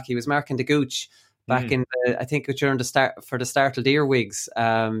cornerback. He was marking the gooch back in I think during the Startled Earwigs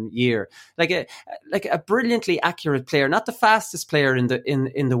year, like a brilliantly accurate player, not the fastest player in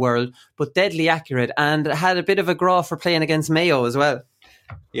the world, but deadly accurate, and had a bit of a graw for playing against Mayo as well.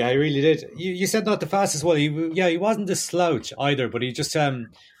 Yeah, he really did. You said not the fastest one. He wasn't a slouch either, but he just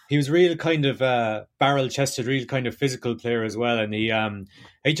he was real kind of barrel chested, real kind of physical player as well. And he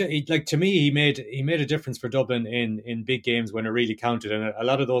like, to me, he made a difference for Dublin in big games when it really counted. And a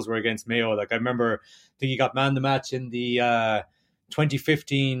lot of those were against Mayo. Like, I remember, I think he got man the match in the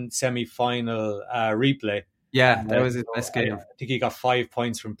 2015 semi-final replay. Yeah, that was his best game. I think he got 5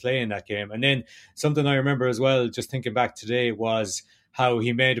 points from playing that game. And then something I remember as well, just thinking back today, was how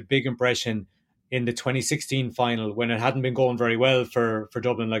he made a big impression in the 2016 final when it hadn't been going very well for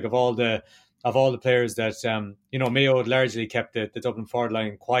Dublin. Like, of all the players that Mayo had largely kept the Dublin forward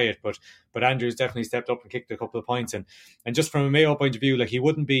line quiet, but Andrews definitely stepped up and kicked a couple of points. And just from a Mayo point of view, like, he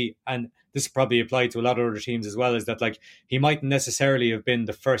wouldn't be, and this probably applied to a lot of other teams as well, is that, like, he mightn't necessarily have been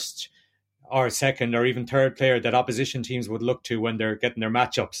the first or second or even third player that opposition teams would look to when they're getting their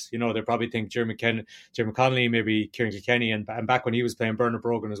matchups. They probably think Jim Connolly, maybe Kieran Kilkenny, and back when he was playing Bernard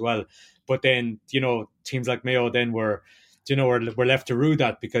Brogan as well. But then, teams like Mayo then were left to rue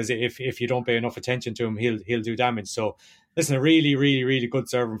that, because if you don't pay enough attention to him, he'll do damage. So listen, a really, really, really good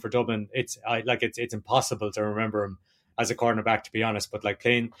servant for Dublin. It's impossible to remember him as a cornerback, to be honest. But like,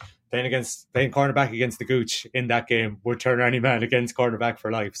 playing cornerback against the Gooch in that game would turn any man against cornerback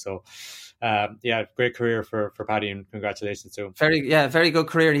for life. So great career for Paddy, and congratulations to him. Very good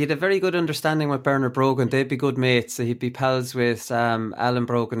career. He had a very good understanding with Bernard Brogan. They'd be good mates. He'd be pals with Alan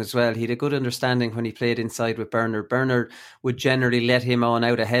Brogan as well. He had a good understanding when he played inside with Bernard. Bernard would generally let him on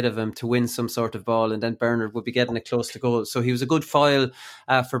out ahead of him to win some sort of ball, and then Bernard would be getting it close to goal. So he was a good foil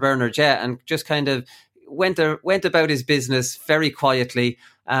for Bernard, and just kind of went about his business very quietly.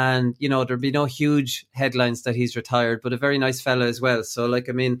 And, there'd be no huge headlines that he's retired, but a very nice fella as well. So, like,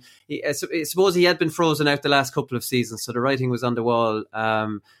 I mean, I suppose he had been frozen out the last couple of seasons, so the writing was on the wall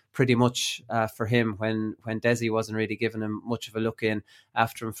pretty much for him when Desi wasn't really giving him much of a look in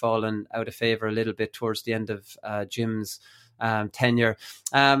after him falling out of favour a little bit towards the end of Jim's tenure.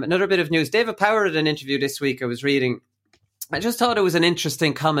 Another bit of news. David Power had an interview this week I was reading. I just thought it was an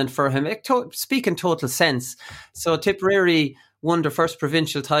interesting comment for him. Speaking total sense. So Tipperary won their first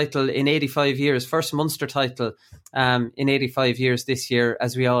provincial title in 85 years, first Munster title in 85 years this year,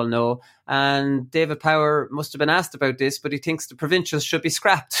 as we all know. And David Power must have been asked about this, but he thinks the provincials should be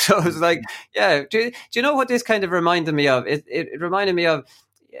scrapped. So I was like, yeah, do you know what this kind of reminded me of? It reminded me of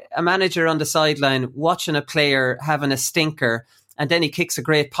a manager on the sideline watching a player having a stinker, and then he kicks a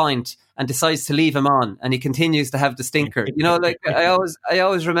great point and decides to leave him on, and he continues to have the stinker. Like, I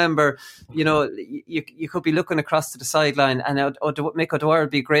always remember, you could be looking across to the sideline, and Mick O'Dwyer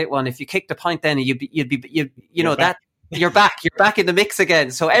would be a great one. If you kicked a point, then you'd be you're back in the mix again.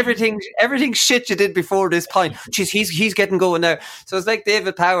 So everything shit you did before this point, he's getting going now. So it's like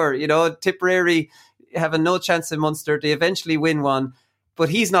David Power, Tipperary having no chance in Munster. They eventually win one, but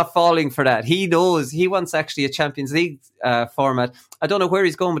he's not falling for that. He knows he wants actually a Champions League format. I don't know where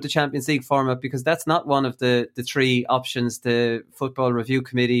he's going with the Champions League format, because that's not one of the three options the Football Review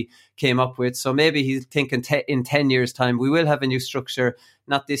Committee came up with. So maybe he's thinking in 10 years' time, we will have a new structure,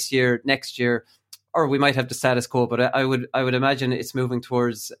 not this year, next year, or we might have the status quo. But I would imagine it's moving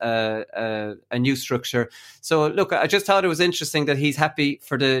towards a new structure. So look, I just thought it was interesting that he's happy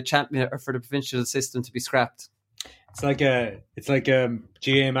for the champion or for the provincial system to be scrapped. It's like a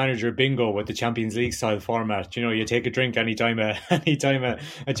GA manager bingo with the Champions League style format. You take a drink anytime a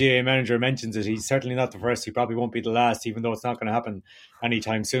GA manager mentions it. He's certainly not the first. He probably won't be the last, even though it's not going to happen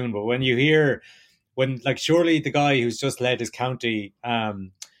anytime soon. But when you hear, surely the guy who's just led his county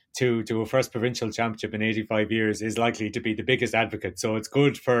to a first provincial championship in 85 years is likely to be the biggest advocate. So it's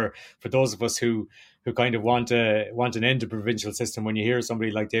good for those of us who kind of want an end to provincial system. When you hear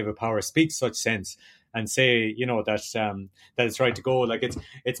somebody like David Power speak such sense and say, that it's right to go. Like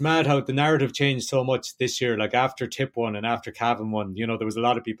it's mad how the narrative changed so much this year. Like after Tip won and after Cavan won, there was a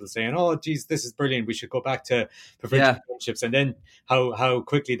lot of people saying, "Oh, geez, this is brilliant. We should go back to provincial championships." And then how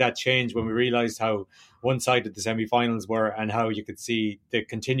quickly that changed when we realised how one-sided the semi-finals were and how you could see the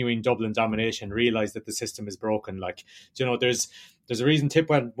continuing Dublin domination. Realised that the system is broken. Like there's a reason Tip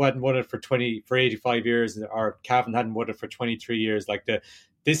hadn't won it for 85 years, or Cavan hadn't won it for 23 years. Like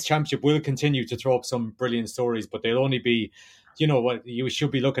this championship will continue to throw up some brilliant stories, but they'll only be, what you should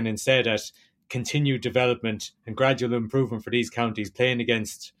be looking instead at continued development and gradual improvement for these counties, playing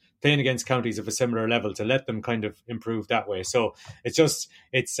against counties of a similar level to let them kind of improve that way. So it's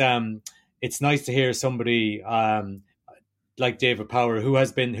nice to hear somebody like David Power, who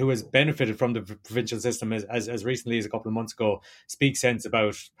has benefited from the provincial system as recently as a couple of months ago, speak sense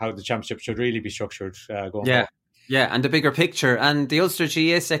about how the championship should really be structured going forward. Yeah, and the bigger picture. And the Ulster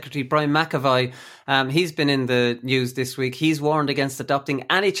GA Secretary, Brian McAvoy, he's been in the news this week. He's warned against adopting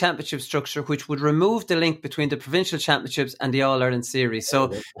any championship structure which would remove the link between the provincial championships and the All-Ireland series.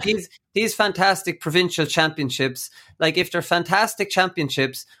 So these fantastic provincial championships, like if they're fantastic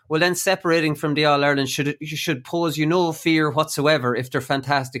championships, well then separating from the All-Ireland should pose you no fear whatsoever if they're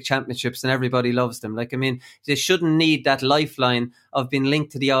fantastic championships and everybody loves them. Like, I mean, they shouldn't need that lifeline of being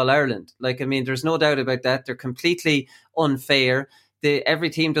linked to the All-Ireland. Like, I mean, there's no doubt about that. They're completely unfair. Every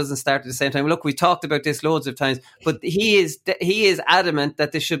team doesn't start at the same time. Look, we talked about this loads of times, but he is adamant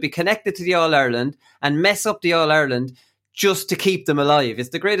that they should be connected to the All-Ireland and mess up the All-Ireland just to keep them alive. It's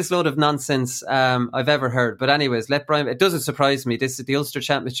the greatest load of nonsense I've ever heard. But anyways, let Brian. It doesn't surprise me. This is the Ulster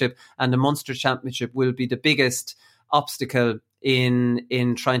Championship and the Munster Championship will be the biggest obstacle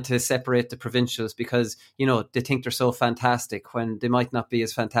in trying to separate the provincials, because they think they're so fantastic when they might not be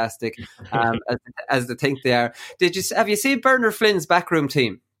as fantastic as they think they are. Have you seen Bernard Flynn's backroom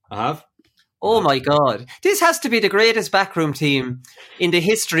team? I have. Oh my God. This has to be the greatest backroom team in the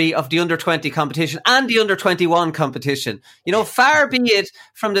history of the under-20 competition and the under-21 competition. Far be it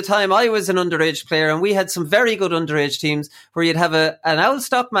from the time I was an underage player, and we had some very good underage teams where you'd have an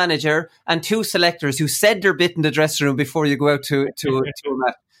Owlstock manager and two selectors who said their bit in the dressing room before you go out to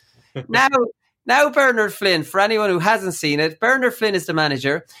a match. Now Bernard Flynn, for anyone who hasn't seen it, Bernard Flynn is the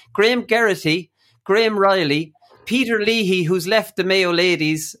manager. Graham Geraghty, Graham Riley, Peter Leahy, who's left the Mayo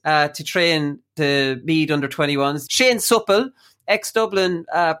ladies to train the Meath under-21s. Shane Supple, ex-Dublin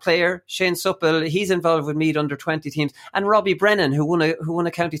player. Shane Supple, he's involved with Meath under-20 teams. And Robbie Brennan, who won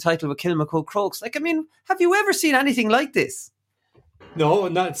a county title with Kilmacud Crokes. Like, I mean, have you ever seen anything like this? No,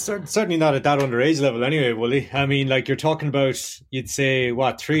 certainly not at that underage level anyway, Wooly. I mean, like, you're talking about, you'd say,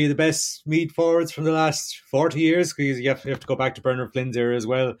 three of the best Meath forwards from the last 40 years? Because you have to go back to Bernard Flynn's era as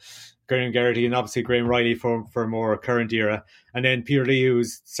well. Graham Geraghty and obviously Graham Riley for a more current era, and then Peter Lee,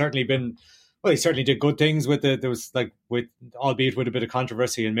 who's certainly been, he certainly did good things albeit with a bit of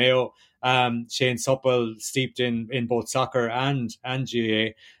controversy in Mayo. Shane Supple, steeped in both soccer and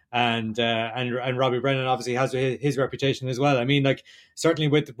GAA, and Robbie Brennan obviously has his reputation as well. I mean, like, certainly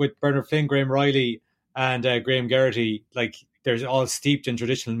with Bernard Flynn, Graham Riley, and Graham Geraghty, like, they're all steeped in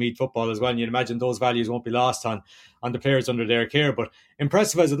traditional Meath football as well, and you'd imagine those values won't be lost on the players under their care. But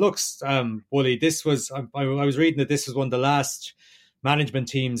impressive as it looks, Wooly, this was, I was reading that this was one of the last management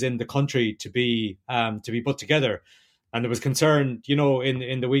teams in the country to be put together, and there was concern,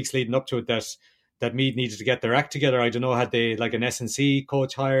 in the weeks leading up to it that Meath needed to get their act together. I don't know, had they like an S&C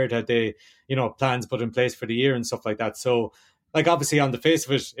coach hired, had they plans put in place for the year and stuff like that. So, like, obviously on the face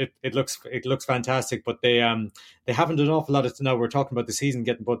of it, it looks fantastic, but they haven't an awful lot of, now we're talking about the season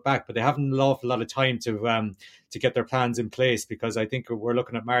getting put back, but they haven't an awful lot of time to get their plans in place, because I think we're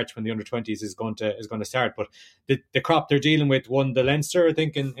looking at March when the under-20s is going to start. But the crop they're dealing with won the Leinster, I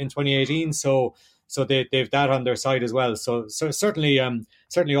think, in 2018, so they've that on their side as well. So certainly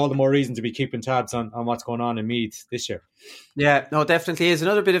all the more reason to be keeping tabs on what's going on in Meath this year. Yeah, no, definitely is.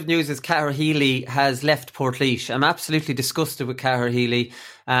 Another bit of news is Cara Healy has left Portlaoise. I'm absolutely disgusted with Cara Healy.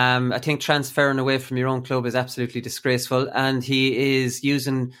 I think transferring away from your own club is absolutely disgraceful, and he is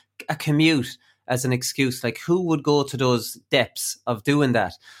using a commute as an excuse. Like, who would go to those depths of doing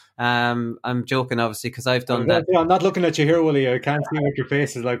that? I'm joking, obviously, because I've done that. I'm not looking at you here, Willie. I can't see what your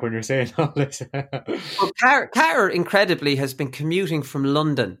face is like when you're saying all this. Well, Cara, incredibly, has been commuting from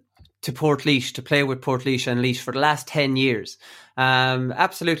London to Portlaoise, to play with Portlaoise and Laois for the last 10 years.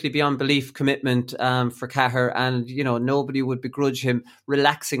 Absolutely beyond belief commitment for Cahir, and nobody would begrudge him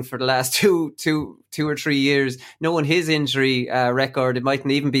relaxing for the last two or 3 years, knowing his injury record. It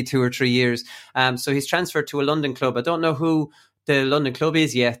mightn't even be 2 or 3 years. So he's transferred to a London club. I don't know who the London club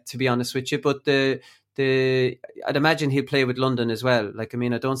is yet, to be honest with you, but I'd imagine he'll play with London as well. I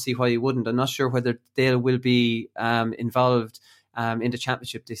don't see why he wouldn't. I'm not sure whether Dale will be involved in the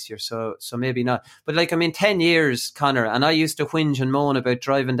championship this year, so maybe not. But 10 years, Conor, and I used to whinge and moan about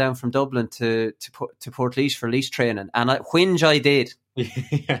driving down from Dublin to Portlaoise for Laois training, and I did.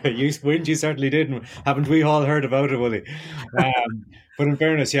 Yeah, you certainly did. Haven't we all heard about it, Willie? But in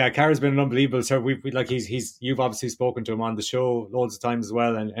fairness, yeah, Cahir's been an unbelievable. So you've obviously spoken to him on the show loads of times as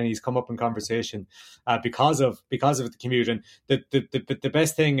well, and he's come up in conversation because of the commute. And the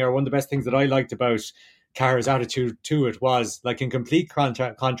best thing, or one of the best things that I liked about Cahir's attitude to it was, in complete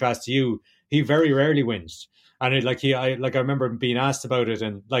contrast to you, he very rarely whinged. And I remember him being asked about it,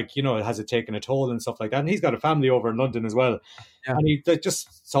 and has it taken a toll and stuff like that? And he's got a family over in London as well, yeah. And he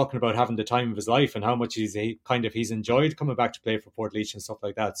just talking about having the time of his life and how much he's enjoyed coming back to play for Portlaoise and stuff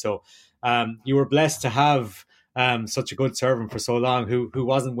like that. So you were blessed to have such a good servant for so long, who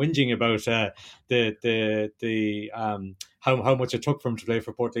wasn't whinging about how much it took for him to play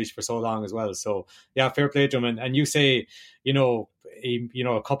for Portlaoise for so long as well. So yeah, fair play to him. And you say,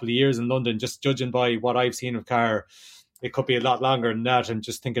 a couple of years in London, just judging by what I've seen of Cahir, it could be a lot longer than that. And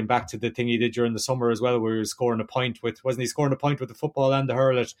just thinking back to the thing he did during the summer as well, where he was scoring a point wasn't he scoring a point with the football and the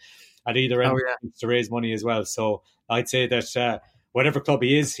hurl at either end to raise money as well. So I'd say that whatever club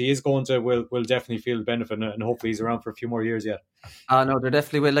he is going to will definitely feel the benefit, and hopefully he's around for a few more years yet. No, there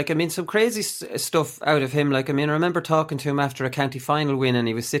definitely will. Some crazy stuff out of him. I remember talking to him after a county final win, and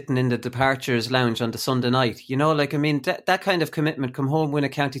he was sitting in the departures lounge on the Sunday night. That kind of commitment, come home, win a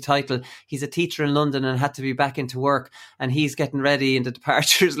county title. He's a teacher in London and had to be back into work, and he's getting ready in the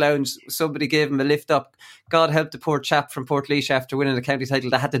departures lounge. Somebody gave him a lift up. God help the poor chap from Portlaoise after winning the county title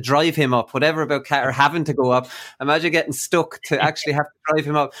that had to drive him up. Whatever about Cahir having to go up. Imagine getting stuck to actually have to drive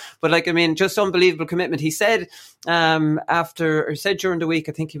him up. But just unbelievable commitment. He said during the week,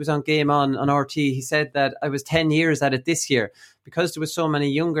 I think he was on Game on RT, he said that I was 10 years at it this year because there was so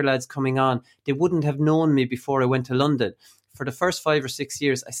many younger lads coming on. They wouldn't have known me before I went to London. For the first 5 or 6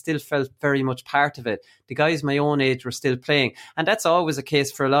 years, I still felt very much part of it. The guys my own age were still playing. And that's always a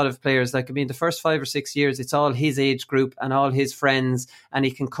case for a lot of players. The first 5 or 6 years, it's all his age group and all his friends, and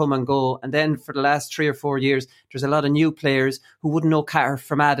he can come and go. And then for the last 3 or 4 years, there's a lot of new players who wouldn't know Cahir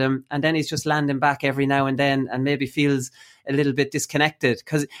from Adam. And then he's just landing back every now and then and maybe feels a little bit disconnected,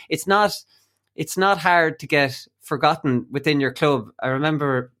 because it's not hard to get forgotten within your club. I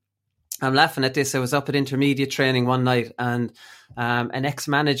remember, I'm laughing at this, I was up at intermediate training one night, and an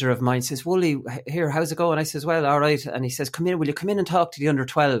ex-manager of mine says, "Wooly, here, how's it going?" I says, "Well, all right." And he says, will you come in and talk to the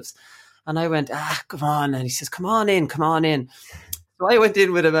under-12s? And I went, come on. And he says, come on in. So I went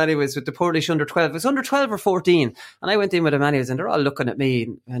in with him anyways, with the Portlaoise under-12. It was under-12 or 14. And I went in with him anyways, and they're all looking at me.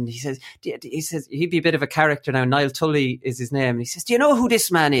 And he says, he'd be a bit of a character now. Niall Tully is his name. And he says, "Do you know who this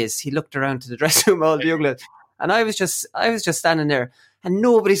man is?" He looked around to the dressing room, all the young lads. And I was just standing there. And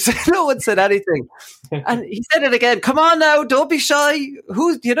no one said anything. And he said it again. "Come on now, don't be shy.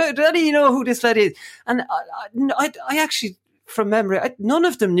 Do any of you know who this lad is?" And I actually, from memory, none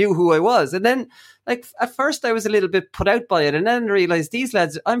of them knew who I was. And then, at first I was a little bit put out by it, and then realised these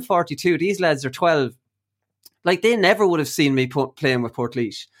lads, I'm 42, these lads are 12. They never would have seen me playing with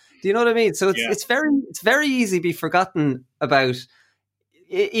Portlaoise. Do you know what I mean? So it's very easy to be forgotten about,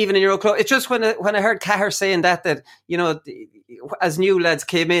 even in your own club. It's just when I heard Cahir saying that as new lads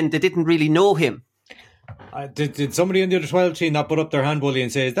came in, they didn't really know him. Did somebody in the under-12 team not put up their hand, Willie,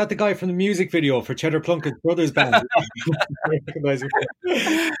 and say, "Is that the guy from the music video for Cheddar Plunkett's Brothers Band?" He's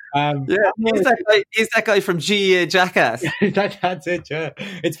that guy from GEA Jackass. That's it, yeah.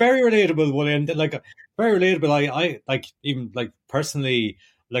 It's very relatable, Willie, and very relatable. I even personally,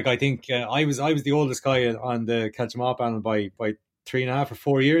 I think I was the oldest guy on the Catch 'em All panel by 3.5 or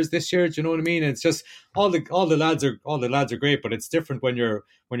 4 years this year. Do you know what I mean? It's just all the lads are great, but it's different when you're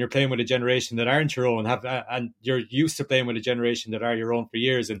playing with a generation that aren't your own, and you're used to playing with a generation that are your own for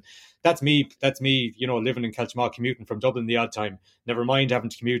years. And that's me, living in Kelchmagh, commuting from Dublin the odd time, never mind having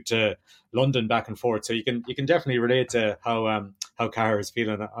to commute to London back and forth. So you can definitely relate to how Cahir is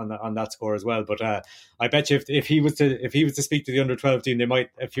feeling on that score as well. But I bet you if he was to speak to the under-12 team,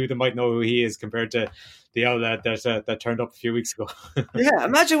 a few of them might know who he is compared to the owl lad that turned up a few weeks ago. Yeah,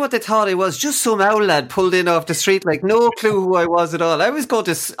 imagine what they thought he was. Just some owl lad pulled in off the street, no clue who I was at all. I was going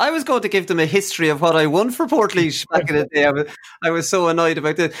to was going to give them a history of what I won for Portlaoise back in the day. I was so annoyed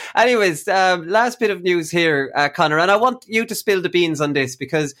about this. Anyways, last bit of news here, Conor, and I want you to spill the beans on this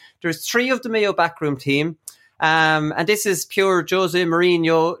because there's 3 of the Mayo backroom team. And this is pure Jose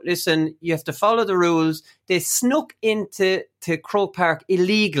Mourinho. Listen, you have to follow the rules. They snuck into Croke Park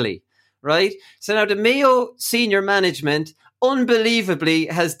illegally, right? So now the Mayo senior management unbelievably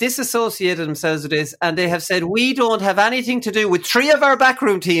has disassociated themselves with this, and they have said, we don't have anything to do with 3 of our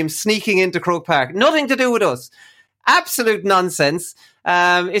backroom teams sneaking into Croke Park. Nothing to do with us. Absolute nonsense.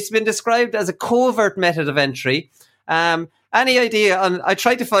 It's been described as a covert method of entry. Any idea I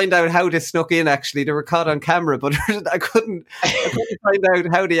tried to find out how they snuck in, actually. They were caught on camera, but I couldn't find out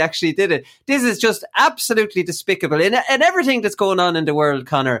how they actually did it. This is just absolutely despicable. And everything that's going on in the world,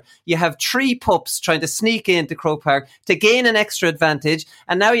 Conor, you have 3 pups trying to sneak into Croke Park to gain an extra advantage.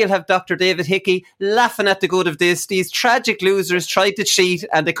 And now you'll have Dr. David Hickey laughing at the good of this. These tragic losers tried to cheat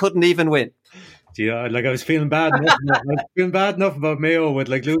and they couldn't even win. Yeah, like I was feeling bad enough about Mayo with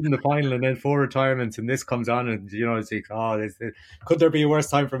like losing the final and then 4 retirements, and this comes on, and it's like, could there be a worse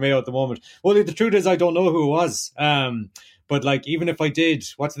time for Mayo at the moment? Well, the truth is I don't know who it was, but like even if I did,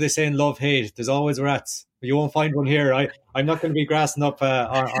 what do they say in love hate? There's always rats. You won't find one here. I'm not going to be grassing up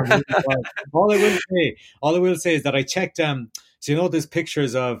on all I will say is that I checked. So there's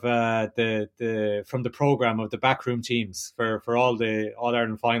pictures of the from the programme of the backroom teams for all the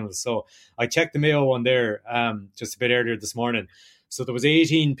All-Ireland finals. So I checked the Mayo one there just a bit earlier this morning. So there was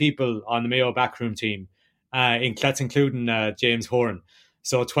 18 people on the Mayo backroom team, that's including James Horan.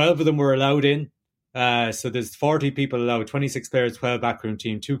 So 12 of them were allowed in. So there's 40 people allowed, 26 players, 12 backroom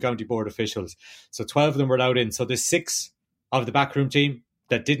team, 2 county board officials. So 12 of them were allowed in. So there's 6 of the backroom team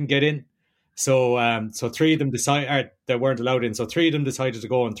that didn't get in. So 3 of them that weren't allowed in. So 3 of them decided to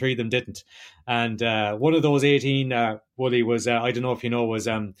go and 3 of them didn't. And one of those 18, Wooly, was I don't know if you know, was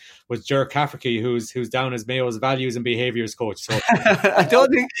Ger Cafferty, who's down as Mayo's values and behaviours coach. So I don't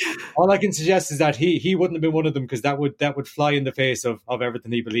think all I can suggest is that he wouldn't have been one of them, because that would fly in the face of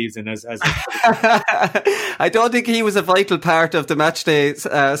everything he believes in. As I don't think he was a vital part of the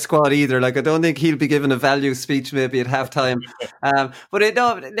matchday squad either. Like, I don't think he'll be given a value speech maybe at halftime.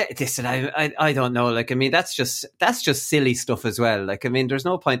 Listen, I don't know. Like, I mean, that's just silly stuff as well. Like, I mean, there's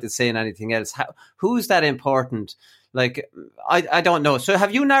no point in saying anything else. Who's that important? Like, I don't know. So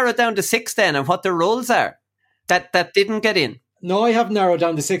have you narrowed down to 6 then, and what their roles are that didn't get in? No, I haven't narrowed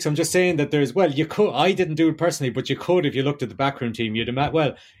down to 6. I'm just saying that you could. I didn't do it personally, but you could if you looked at the backroom team.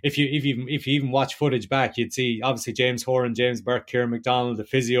 If you even watch footage back, you'd see obviously James Horan, James Burke, Kieran McDonald, the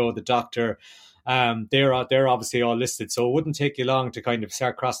physio, the doctor. They're obviously all listed, so it wouldn't take you long to kind of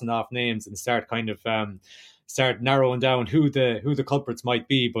start crossing off names and start kind of start narrowing down who the culprits might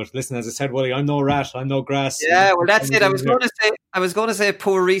be. But listen, as I said, Willie, I'm no rat, I'm no grass. Yeah, well, that's it. I was going to say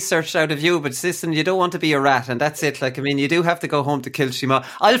poor research out of you, but listen, you don't want to be a rat, and that's it. Like, I mean, you do have to go home to Kilshima.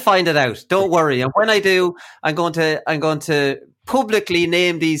 I'll find it out. Don't worry. And when I do, I'm going to publicly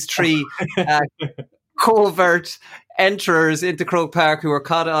name these 3 covert enterers into Croke Park who were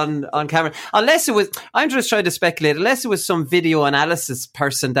caught on camera. Unless it was, I'm just trying to speculate, unless it was some video analysis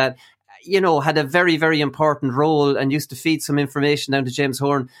person that, had a very, very important role and used to feed some information down to James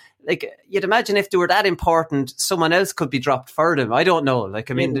Horan. Like, you'd imagine if they were that important, someone else could be dropped for them. I don't know.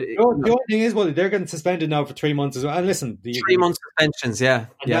 Like, I mean, the only thing is, well, they're getting suspended now for 3 months as well. And listen, 3 months suspensions, yeah.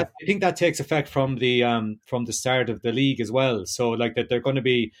 I think that takes effect from the start of the league as well. So, like, that they're going to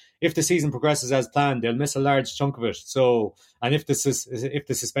be, if the season progresses as planned, they'll miss a large chunk of it. So, and if the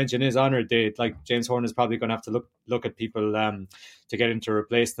suspension is honoured, James Horan is probably going to have to look at people to get him to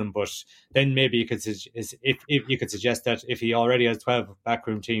replace them. But then maybe you could suggest that if he already has 12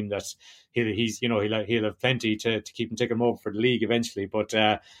 backroom team, that he'll have plenty to keep him taking him over for the league eventually. But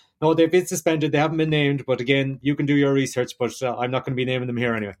no, they've been suspended. They haven't been named. But again, you can do your research. But I'm not going to be naming them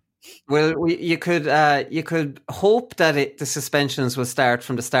here anyway. Well, you could hope that the suspensions will start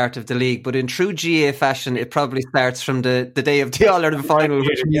from the start of the league, but in true GA fashion, it probably starts from the day of the All-Ireland final,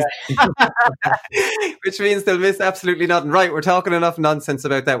 which means they'll miss absolutely nothing. Right, we're talking enough nonsense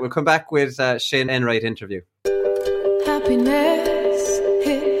about that. We'll come back with Shane Enright interview. Happiness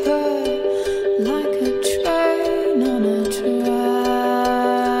hit her like a train on a track.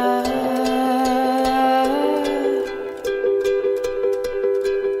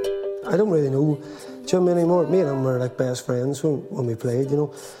 I don't really know Jim anymore. Me and him were like best friends when we played,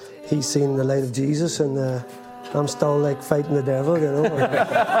 He's seen the light of Jesus, and I'm still like fighting the devil, The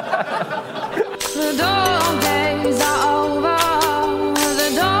dog days are over.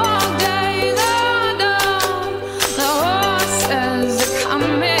 The dog days are done. The horses are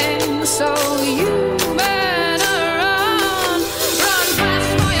coming, so you better run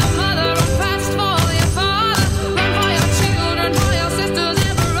fast.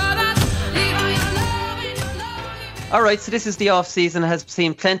 All right, so this is the off-season, has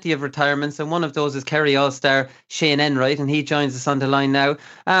seen plenty of retirements, and one of those is Kerry All-Star Shane Enright, and he joins us on the line now.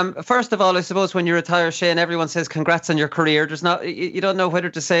 First of all, I suppose when you retire, Shane, everyone says congrats on your career. You don't know whether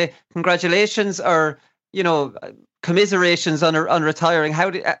to say congratulations or, commiserations on retiring.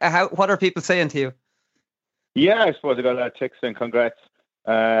 What are people saying to you? Yeah, I suppose I got a lot of texts saying congrats.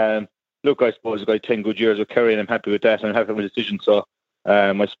 Look, I suppose I got 10 good years with Kerry, and I'm happy with that, and I'm happy with my decision. So,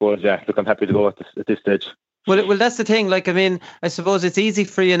 I suppose, I'm happy to go at this stage. Well, that's the thing. I suppose it's easy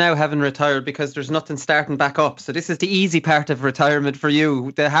for you now having retired because there's nothing starting back up. So this is the easy part of retirement for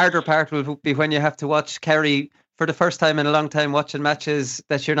you. The harder part will be when you have to watch Kerry for the first time in a long time, watching matches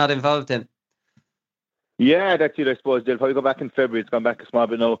that you're not involved in. Yeah, that's it, I suppose. They'll probably go back in February. It's gone back a small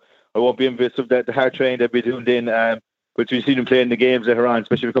bit now. I won't be envious of the hard training they'll be doing then. But you see them playing the games later on,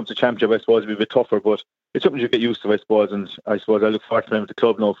 especially when it comes to championship, I suppose it'll be a bit tougher. But it's something you get used to, I suppose. And I suppose I look forward to playing with the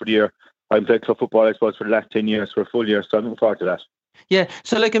club now for the year. I've played club football, I suppose, for the last 10 years, for a full year, so I'm looking forward to that. Yeah,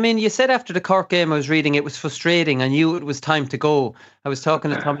 so you said after the Cork game I was reading, it was frustrating. I knew it was time to go. I was talking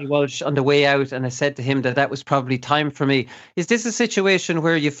to Tommy Walsh on the way out, and I said to him that was probably time for me. Is this a situation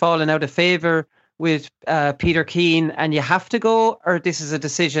where you've fallen out of favour with Peter Keane and you have to go, or this is a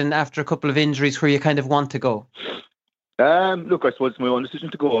decision after a couple of injuries where you kind of want to go? Look, I suppose it's my own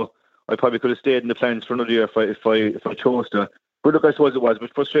decision to go. I probably could have stayed in the plans for another year if I chose to. But look, I suppose it was a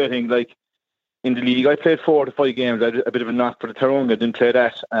bit frustrating. In the league, I played 4 to 5 games. I had a bit of a knock for the Taronga, didn't play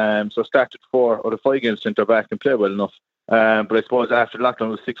that. So I started 4 out of 5 games centre back and played well enough. But I suppose after lockdown, it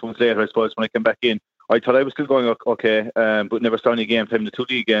was 6 months later, I suppose, when I came back in, I thought I was still going okay, but never saw any game playing the 2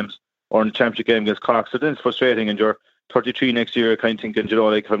 league games or in the championship game against Cork. So then it's frustrating, and you're 33 next year, kind of thinking,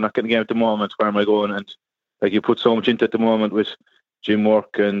 if I'm not getting a game at the moment, where am I going? And you put so much into it at the moment with gym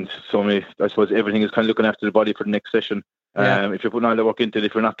work and so many, I suppose everything is kind of looking after the body for the next session. Yeah. If you're putting all the work into it,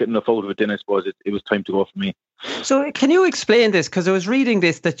 if you're not getting enough out of it, then I suppose it was time to go for me. So can you explain this? Because I was reading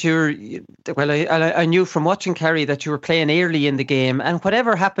this that I knew from watching Kerry that you were playing early in the game, and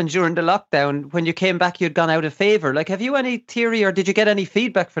whatever happened during the lockdown, when you came back, you'd gone out of favour. Have you any theory, or did you get any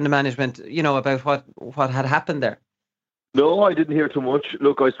feedback from the management, about what had happened there? No, I didn't hear too much.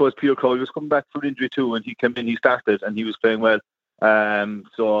 Look, I suppose Peter Cody was coming back from injury too, and he came in, he started, and he was playing well.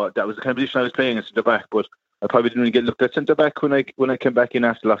 So that was the kind of position I was playing at centre back, but I probably didn't really get looked at centre back when I came back in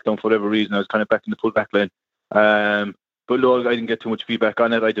after lockdown for whatever reason. I was kind of back in the full back line. But look, I didn't get too much feedback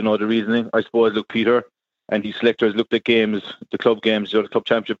on it. I don't know the reasoning. I suppose, look, Peter and his selectors looked at games, the club games, the club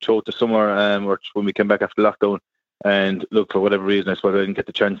championship throughout the summer, or when we came back after lockdown. And look, for whatever reason, I suppose I didn't get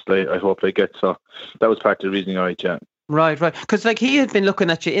the chance I hope I get. So that was part of the reasoning, all right, yeah. Right. Because he had been looking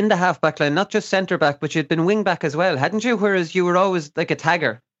at you in the half-back line, not just centre-back, but you'd been wing-back as well, hadn't you? Whereas you were always like a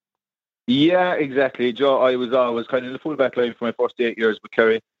tagger. Yeah, exactly, Joe. I was always kind of in the full-back line for my first 8 years with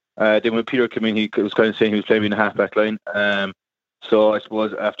Kerry. Then when Peter came in, he was kind of saying he was playing in the half-back line. So I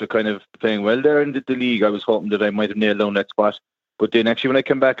suppose after kind of playing well there in the league, I was hoping that I might have nailed down that spot. But then actually when I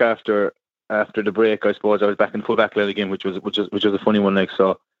came back after the break, I suppose I was back in full-back line again, which was a funny one.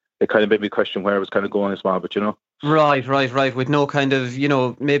 So it kind of made me question where I was kind of going as well, but Right. With no kind of,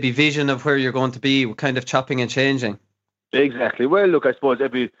 maybe vision of where you're going to be, kind of chopping and changing. Exactly. Well, look, I suppose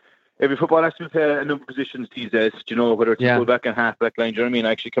every football has to play a number of positions these days, whether it's full-back and half-back line. Do you know what I mean?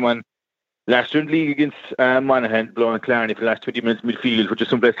 I actually come on last year in the league against Monaghan, blowing Clarny for the last 20 minutes midfield, which is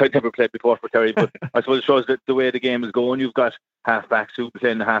someplace I'd never played before for Kerry. But I suppose it shows that the way the game is going, you've got half-backs who play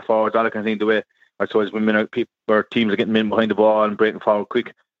in the half-forwards, all that kind of thing. The way, I suppose, when teams are getting in behind the ball and breaking forward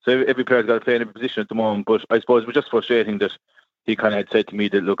quick. So every player's got to play in every position at the moment. But I suppose it was just frustrating that he kind of had said to me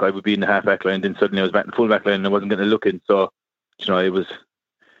that, look, I would be in the half-back line, then suddenly I was back in the full-back line and I wasn't getting a look in. So, it was...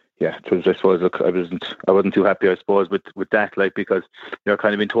 Yeah, I suppose, look, I wasn't too happy, I suppose, with that, because you're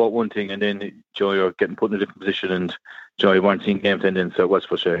kind of being taught one thing and then, you're getting put in a different position and, you weren't seeing game ending, so it was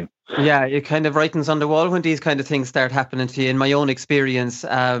frustrating. Yeah, it kind of writings on the wall when these kind of things start happening to you, in my own experience,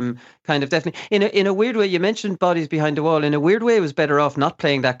 kind of definitely. In a weird way, you mentioned bodies behind the wall. In a weird way, it was better off not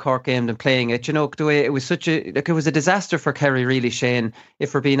playing that Cork game than playing it. The way it was it was a disaster for Kerry, really, Shane,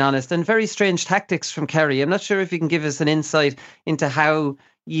 if we're being honest, and very strange tactics from Kerry. I'm not sure if you can give us an insight into how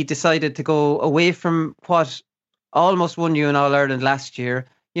you decided to go away from what almost won you in All-Ireland last year,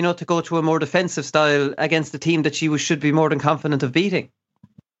 to go to a more defensive style against a team that you should be more than confident of beating.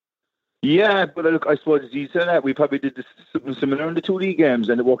 Yeah, but look, I suppose as you said that, we probably did something similar in the 2 league games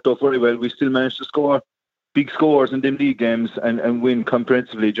and it worked out very well. We still managed to score big scores in them league games and win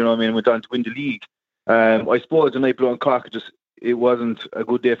comprehensively, do you know what I mean? Went on to win the league. I suppose the night below in Cork, it wasn't a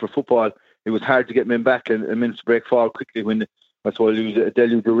good day for football. It was hard to get men back and men to break forward quickly when I suppose it was a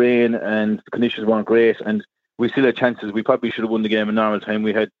deluge of rain and the conditions weren't great and we still had chances. We probably should have won the game in normal time.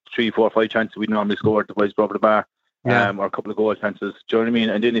 We had 3, 4, 5 chances we'd normally scored. The boys brought the bar. or a couple of goal chances. Do you know what I mean?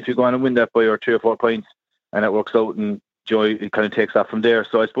 And then if you go on and win that by 3 or 4 points, and it works out, and joy, it kind of takes off from there.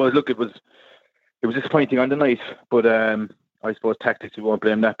 So I suppose, look, it was disappointing on the night, but I suppose tactics, we won't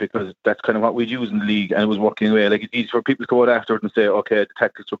blame that, because that's kind of what we'd use in the league, and it was working away. Like, it's easy for people to go out afterwards and say, okay, the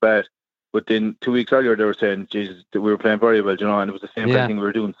tactics were bad, but then 2 weeks earlier they were saying, Jesus, that we were playing very well, you know, and it was the same kind of thing we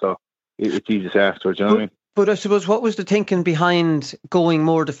were doing. So it's easy to say afterwards, you know what I mean? But I suppose, what was the thinking behind going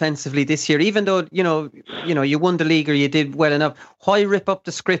more defensively this year? Even though you won the league, or you did well enough, why rip up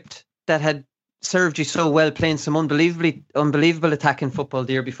the script that had served you so well, playing some unbelievable attacking football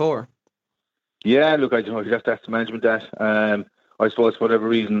the year before? Yeah, look, I don't know, you have to ask the management that. I suppose for whatever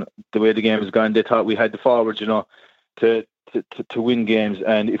reason, the way the game has gone, they thought we had the forwards, you know, to win games,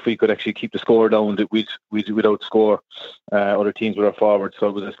 and if we could actually keep the score down, that we'd outscore other teams with our forwards. So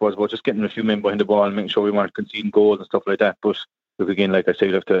it was, I suppose, about just getting a few men behind the ball and making sure we weren't conceding goals and stuff like that. But look, again, like I said,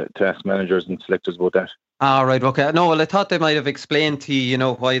 you have to ask managers and selectors about that. Ah, right, okay. No, well, I thought they might have explained to you,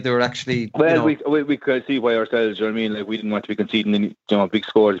 why they were actually... Well, we could see why ourselves, you know what I mean? Like, we didn't want to be conceding any, big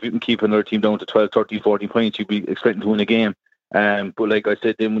scores. If you can keep another team down to 12, 13, 14 points, you'd be expecting to win a game. But like I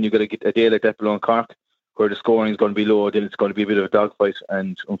said, then when you got to get a day like that below Cork, where the scoring is going to be low, then it's going to be a bit of a dogfight,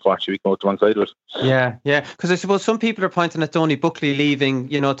 and unfortunately we come out the wrong side of it. Yeah, because I suppose some people are pointing at Donny Buckley leaving,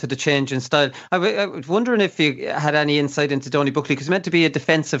 to the change in style. I was wondering if you had any insight into Donny Buckley, because he's meant to be a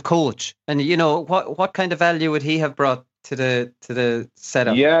defensive coach, and what kind of value would he have brought to the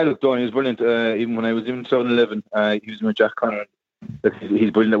setup? Yeah, look, Donny was brilliant. Even when I was in 2011, he was with Jack Connor.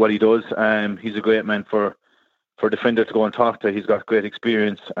 He's brilliant at what he does. He's a great man for a defender to go and talk to. He's got great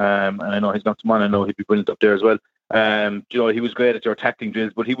experience, and I know he's not the man. I know he'd be brilliant up there as well. He was great at your attacking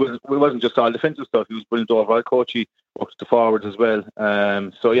drills, but it wasn't just all defensive stuff. He was brilliant overall coach. He worked the forwards as well.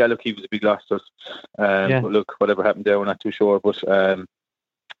 So yeah, look, he was a big loss to us. But look, whatever happened there, we're not too sure. But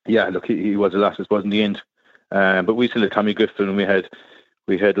yeah, look, he was a loss, I suppose, in the end. But we still had Tommy Griffin, and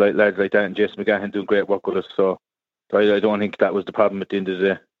we had like lads like that, and Jason McGahan doing great work with us. So I don't think that was the problem at the end of the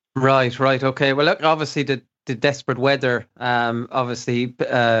day. Right, okay. Well, look, obviously the desperate weather obviously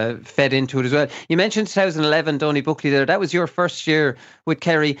fed into it as well. You mentioned 2011, Donny Buckley there. That was your first year with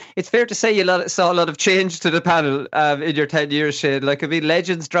Kerry. It's fair to say you saw a lot of change to the panel in your 10 years, Shane. Like,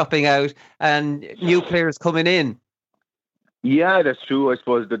 legends dropping out and new players coming in. Yeah, that's true. I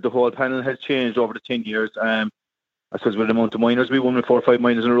suppose that the whole panel has changed over the 10 years. I suppose with the amount of minors, we won with 4 or 5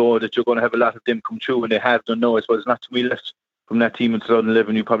 minors in a row, that you're going to have a lot of them come through, and they have done now. I suppose not too many left from that team in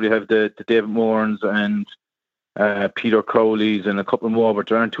 2011. You probably have the David Moorns and Peter Crowley's and a couple more, but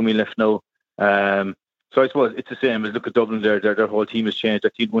there aren't too many left now. So I suppose it's the same as look at Dublin. Their whole team has changed.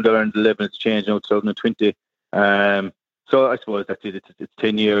 That team won the Ireland 11. It's changed now 2020. So I suppose that's it. It's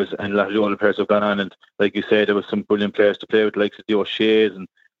 10 years, and a lot of the older players have gone on. And like you said, there was some brilliant players to play with, like the O'Shea's and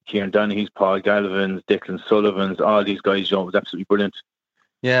Kieran Donaghy's, Paul Galvin's, Declan Sullivan's. All these guys, it was absolutely brilliant.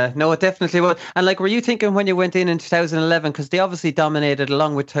 Yeah, no, it definitely was. And like, were you thinking when you went in 2011, because they obviously dominated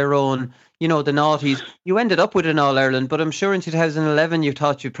along with Tyrone, the Naughties, you ended up with an All-Ireland, but I'm sure in 2011 you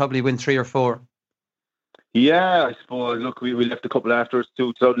thought you'd probably win 3 or 4. Yeah, I suppose. Look, we left a couple after us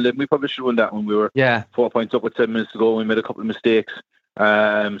too. 2011, we probably should have won that one. We were 4 points up with 7 minutes to go. We made a couple of mistakes.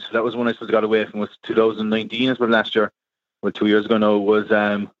 So that was one I suppose I got away from. Was 2019 as well last year. Well, 2 years ago now was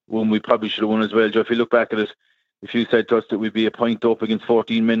when we probably should have won as well. Joe, if you look back at it, if you said to us that we'd be a point up against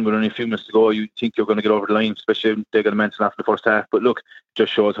 14 men with only a few minutes to go, you'd think you're going to get over the line, especially if they got a mention after the first half. But look,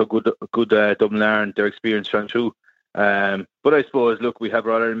 just shows how good Dublin are and their experience shone through. But I suppose, look, we have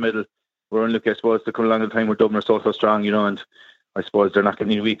our Ireland medal. We're unlucky, I suppose, to come along at a time where Dublin are so strong, and I suppose they're not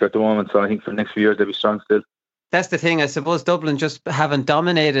getting any weaker at the moment. So I think for the next few years they'll be strong still. That's the thing. I suppose Dublin just haven't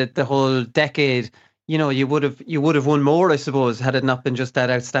dominated the whole decade. You would have won more, I suppose, had it not been just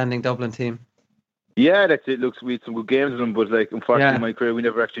that outstanding Dublin team. Yeah, that's it. Looks, we had some good games with them, but unfortunately in my career we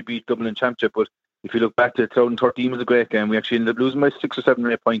never actually beat Dublin in Championship. But if you look back to 2013, was a great game. We actually ended up losing by 6 or 7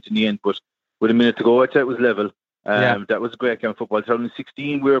 or 8 points in the end, but with a minute to go, I'd say it was level. That was a great game of football.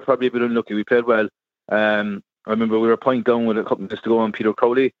 2016, we were probably a bit unlucky. We played well. I remember we were a point down with a couple of minutes to go, and Peter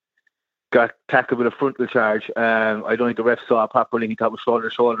Crowley got tackled with a frontal charge. I don't think the ref saw it properly. He thought it was shoulder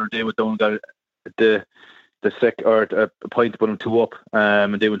to shoulder, and they went down and got a point to put them 2 up,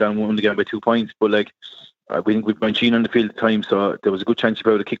 and they went down and won the game by 2 points. But we think we'd Mancini on the field at the time, so there was a good chance if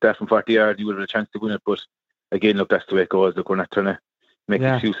I would have kicked that from 40 yards, he would have had a chance to win it. But again, look, that's the way it goes. Look, we're not trying to make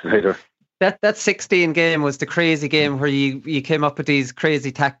excuses either. That 16 game was the crazy game where you came up with these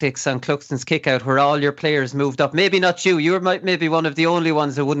crazy tactics on Cluxton's kick out, where all your players moved up. Maybe not you. You were maybe one of the only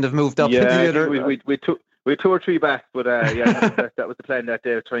ones that wouldn't have moved up. Yeah, we took 2 or 3 back, but that was the plan that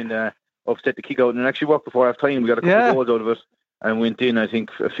day, trying to offset the kick out, and it actually worked before half time. We got a couple of goals out of it. and went in, I think,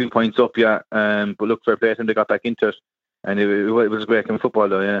 a few points up, yeah. But look, fair play to them, they got back into it. And it was a great game of football,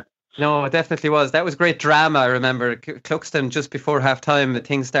 though, yeah. No, it definitely was. That was great drama, I remember. Cluxton, just before half-time,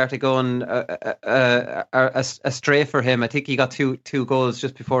 things started going astray for him. I think he got two goals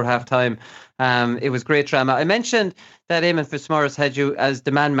just before half-time. It was great drama. I mentioned that Eamon Fitzmaurice had you as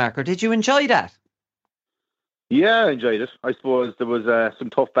the man marker. Did you enjoy that? Yeah, I enjoyed it. I suppose there was some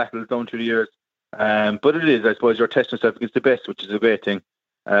tough battles down through the years. But it is, I suppose, you're testing yourself against the best, which is a great thing.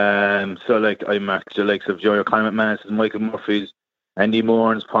 So, like, I marked the likes of Joe Conor McManus, Michael Murphy's, Andy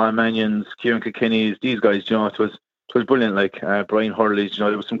Moorns, Paul Mannion's, Kieran Kilkenny's, these guys, you know, it was brilliant. Like Brian Hurley's, you know,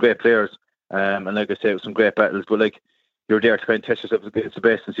 there were some great players, and like I said, it was some great battles. But like, you're there to kind of test yourself against the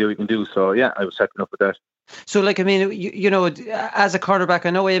best and see what you can do. So yeah, I was happy enough with that. So, like, I mean, you know, as a cornerback, I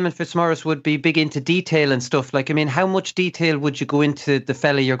know Eamon Fitzmaurice would be big into detail and stuff. Like, I mean, how much detail would you go into the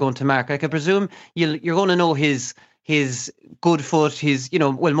fella you're going to mark? Like, I presume you're going to know his good foot, his, you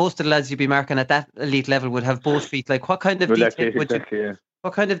know, well, most of the lads you'd be marking at that elite level would have both feet. Like, what kind of detail would you?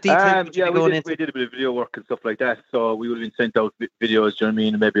 What kind of detail would you be going into? We did a bit of video work and stuff like that. So we would have been sent out videos, do you know what I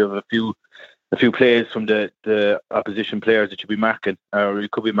mean? Maybe of a few plays from the opposition players that you'd be marking, or you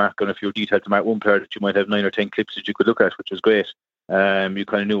could be marking a few details to mark one player that you might have 9 or 10 clips that you could look at, which was great. You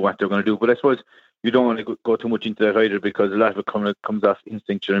kind of knew what they were going to do. But I suppose you don't want to go too much into that either, because a lot of it comes off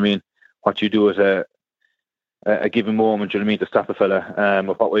instinct, do you know what I mean? What you do at a given moment, do you know what I mean, to stop a fella,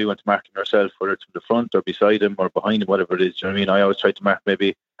 or what way you want to mark him yourself, whether it's from the front or beside him or behind him, whatever it is, do you know what I mean? I always try to mark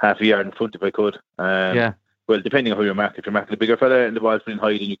maybe half a yard in front if I could. Yeah. Well, depending on who you're marking. If you're marking a bigger fella and the ball's playing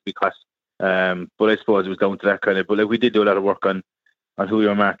high, then you could be class. But I suppose it was down to that kind of. But like, we did do a lot of work on who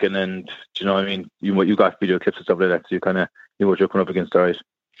you're marking, and do you know what I mean? You got video clips and stuff like that, so you kind of knew what you're coming up against, all right?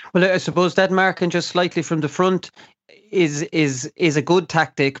 Well, I suppose that marking just slightly from the front is a good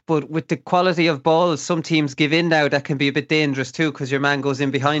tactic, but with the quality of balls, some teams give in now. That can be a bit dangerous too, because your man goes in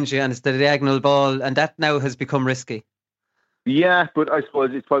behind you and it's the diagonal ball, and that now has become risky. Yeah, but I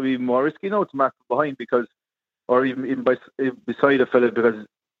suppose it's probably more risky now to mark from behind, because, or even beside a fella, because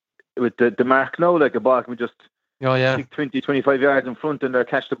with the mark now, like, a ball can just 20, 25 yards in front, and they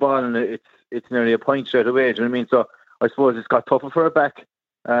catch the ball, and it's nearly a point straight away. Do you know what I mean? So I suppose it's got tougher for a back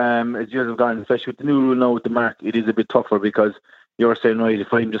as years have gone, especially with the new rule now with the mark. It is a bit tougher, because you're saying, right,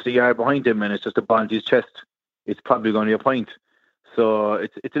 if I'm just a yard behind him and it's just a ball into his chest, it's probably going to be a point. So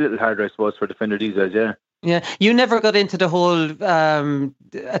it's a little harder, I suppose, for defender these days. Yeah. Yeah, you never got into the whole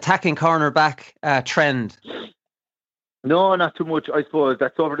attacking cornerback trend. No, not too much. I suppose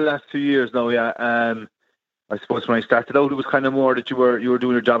that's over the last 2 years now. Yeah. I suppose when I started out, it was kind of more that you were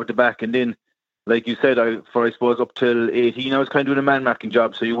doing your job at the back, and then, like you said, I suppose up till 18, I was kind of doing a man marking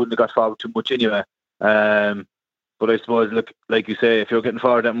job, so you wouldn't have got forward too much anyway. But I suppose, look, like you say, if you're getting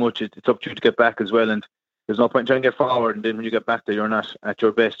forward that much, it's up to you to get back as well, and there's no point in trying to get forward, and then when you get back there, you're not at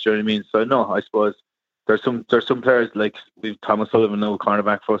your best. You know what I mean? So no, I suppose there's some players, like we've Thomas Sullivan now,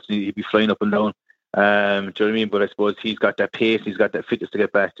 cornerback for us, he'd be flying up and down. Do you know what I mean? But I suppose he's got that pace, he's got that fitness to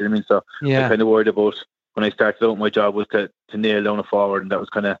get back. Do you know what I mean? So yeah. I'm kind of worried about, when I started out, my job was to nail down a forward, and that was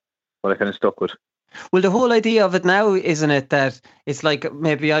kind of what I kind of stuck with. Well, the whole idea of it now, isn't it, that it's like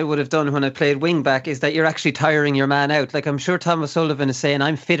maybe I would have done when I played wing back, is that you're actually tiring your man out. Like, I'm sure Thomas Sullivan is saying,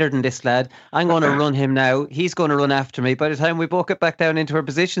 I'm fitter than this lad, I'm going to run him now, he's going to run after me. By the time we both get back down into our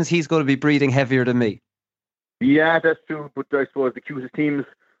positions, he's going to be breathing heavier than me. Yeah, that's true. But I suppose the cutest teams,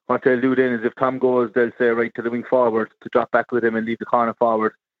 what they'll do then is, if Tom goes, they'll say, right, to the wing forward, to drop back with him and leave the corner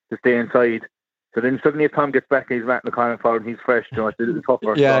forward to stay inside. So then suddenly, if Tom gets back and he's back in the corner forward and he's fresh, you know, it's a little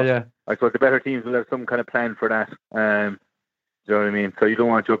tougher. Yeah. I suppose the better teams will have some kind of plan for that. Do you know what I mean? So you don't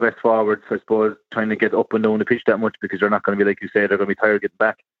want your best forwards, I suppose, trying to get up and down the pitch that much, because they're not going to be, like you say, they're going to be tired getting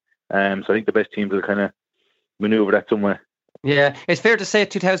back. So I think the best teams will kind of manoeuvre that somewhere. Yeah, it's fair to say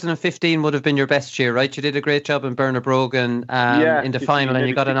 2015 would have been your best year, right? You did a great job in Bernard Brogan in the final, and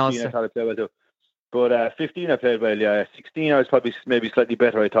you got an Ulster. I thought I played well too. But 15 I played well, yeah. 16 I was probably maybe slightly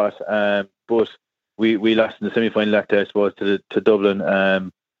better, I thought. But we lost in the semi-final that day, I suppose, to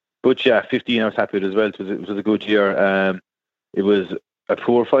Dublin. But yeah, 15 I was happy with as well. It was a good year. It was a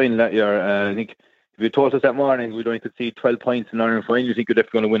poor final that year. I think if you told us that morning we'd only concede 12 points in Ireland final, you think you're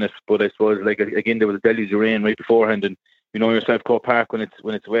definitely going to win it. But I suppose, like, again, there was a deluge of rain right beforehand, and you know yourself, Croke Park, when it's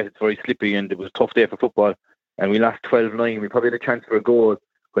wet, it's very slippy, and it was a tough day for football. And we lost 12-9. We probably had a chance for a goal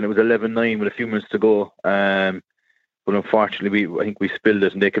when it was 11-9 with a few minutes to go. But unfortunately, I think we spilled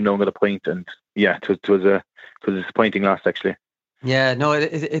it, and they came down with a point. And yeah, it was a disappointing loss, actually. Yeah, no,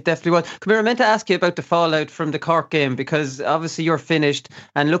 it definitely was. Come here, I meant to ask you about the fallout from the Cork game, because obviously you're finished,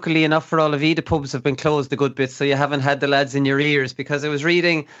 and luckily enough for all of you, the pubs have been closed a good bit, so you haven't had the lads in your ears. Because I was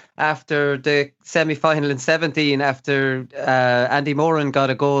reading after the semi-final in 17, after Andy Moran got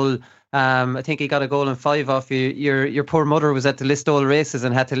a goal, I think he got a goal and 5 off you. Your poor mother was at the Listowel races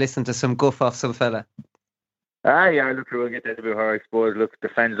and had to listen to some guff off some fella. Yeah, look, we'll get that about her, I suppose. Look, the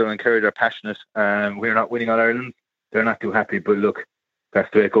fans don't encourage, they're passionate. We're not winning All Ireland. They're not too happy, but look, that's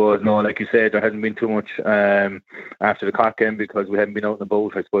the way it goes. No, like you said, there hasn't been too much after the Cork game because we haven't been out and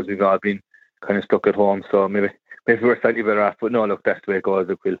about. I suppose we've all been kind of stuck at home, so maybe we're slightly better off. But no, look, that's the way it goes.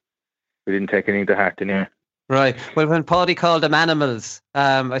 Look, we didn't take anything to heart in here. Right. Well, when Paddy called them animals,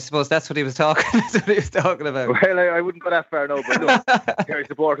 I suppose that's what he was talking. That's what he was talking about. Well, I wouldn't go that far, no. But look, Kerry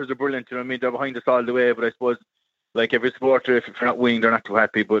supporters are brilliant. You know what I mean? They're behind us all the way. But I suppose, like every supporter, if you're not winning, they're not too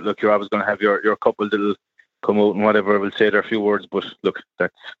happy. But look, you're always going to have your couple that'll come out and whatever will say their few words. But look,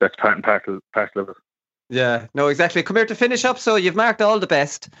 that's part and parcel of it. Yeah, no, exactly. Come here to finish up. So you've marked all the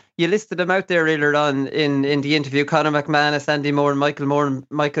best. You listed them out there earlier on in the interview. Conor McManus, Andy Moore,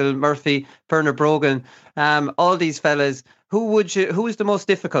 Michael Murphy, Bernard Brogan. All these fellas. Who is the most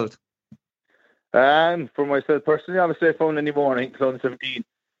difficult? For myself personally, I would say found Andy Moore. I think 2017.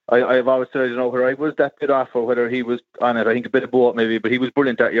 I've always said I don't know whether I was that bit off or whether he was on it. I think a bit of both maybe, but he was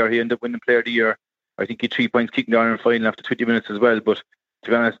brilliant that year. He ended up winning Player of the Year. I think he had 3 points kicking down in the final after 20 minutes as well. But to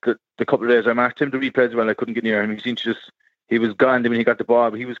be honest, the couple of days I marked him, the replay as well, I couldn't get near him. He was gone when he got the ball.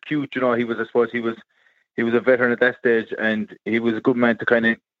 But he was cute, you know. He was a veteran at that stage, and he was a good man to kind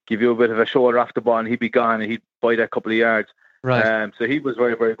of give you a bit of a shoulder off the ball, and he'd be gone, and he'd buy that couple of yards. Right. So he was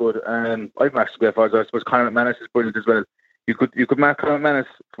very, very good. I've marked some for I suppose Conor McManus is brilliant as well. You could mark Conor McManus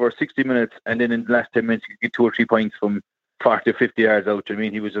for 60 minutes, and then in the last 10 minutes you could get 2 or 3 points from 40 or 50 yards out. I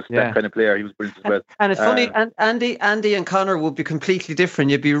mean, he was just that kind of player. He was brilliant as well. And it's funny, Andy and Conor would be completely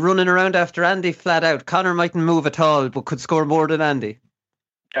different. You'd be running around after Andy flat out. Conor mightn't move at all, but could score more than Andy.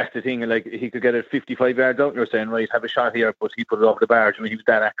 That's the thing. Like, he could get it 55 yards out, and you're saying, right, have a shot here, but he put it over the bar. I mean, he was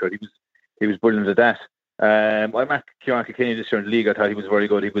that accurate. He was brilliant at that. I marked Kieran Kilkenny this year in the league. I thought he was very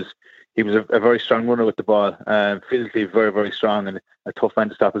good. He was a very strong runner with the ball. Physically very, very strong, and a tough man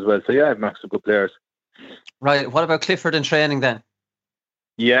to stop as well. So yeah, I've marked some good players. Right. What about Clifford in training then?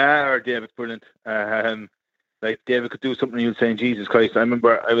 Yeah, or David's brilliant. Like David could do something, you'd say, Jesus Christ. I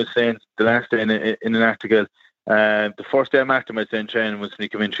remember I was saying the last day in an article, the first day I marked him, I'd say in training was when he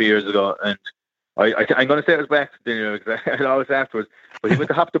came in 3 years ago, and I'm going to say it was by accident, you know, because I always afterwards, but he went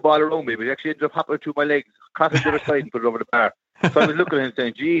to hop the ball around me, but he actually ended up hopping through my legs, caught it to the other side and put it over the bar. So I was looking at him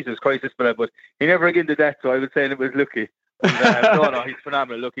saying, Jesus Christ, this fella, but he never again did that, so I was saying it was lucky. No, he's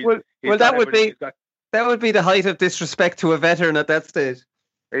phenomenal. Look, he's that would be the height of disrespect to a veteran at that stage.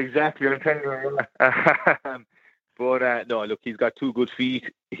 Exactly, I'm telling you. But no, look, he's got 2 good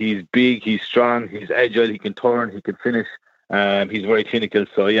feet. He's big, he's strong, he's agile, he can turn, he can finish. He's very clinical.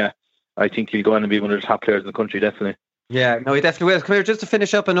 So yeah, I think he'll go on and be one of the top players in the country, definitely. Yeah, no, he definitely will. Come here, just to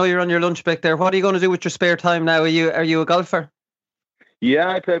finish up, I know you're on your lunch break there. What are you going to do with your spare time now? Are you a golfer? Yeah,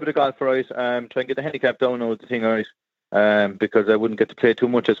 I play a bit of golf, right. Try and get the handicap down now with the thing, right. Because I wouldn't get to play too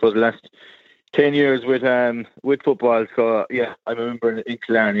much, I suppose, the last 10 years with football. So yeah, I'm a member in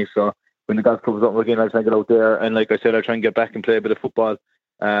Killarney, so when the golf club was up again, I'll try and get out there, and like I said, I'll try and get back and play a bit of football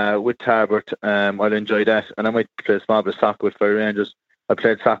with Tarbert. I'll enjoy that, and I might play a small bit of soccer with Fire Rangers. I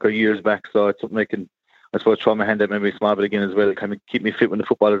played soccer years back, so it's something I can, I suppose, throw my hand at maybe a small bit again as well. It kind of keep me fit when the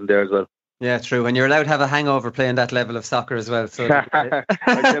football isn't there as well. Yeah, true. And you're allowed to have a hangover playing that level of soccer as well. So I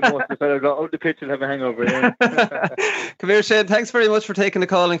say most of the fellas go out the pitch and have a hangover. Yeah. Come here, Shane. Thanks very much for taking the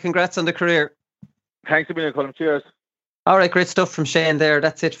call, and congrats on the career. Thanks a million, Colin. Cheers. All right, great stuff from Shane there.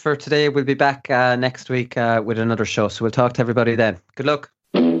 That's it for today. We'll be back next week with another show. So we'll talk to everybody then. Good luck.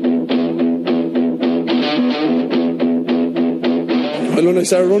 And when I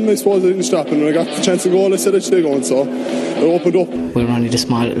started running, I suppose I didn't stop, and when I got the chance to go, I said I'd stay going, so I opened up. We're only the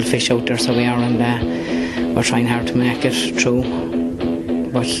small little fish out there, so we are, and we're trying hard to make it through,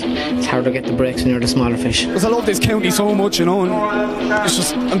 but it's hard to get the breaks when you're the smaller fish. Because I love this county so much, you know, and it's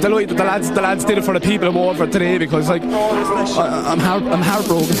just, I'm delighted the lads did it for the people who were over today, because like I'm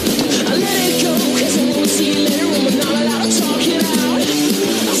heartbroken.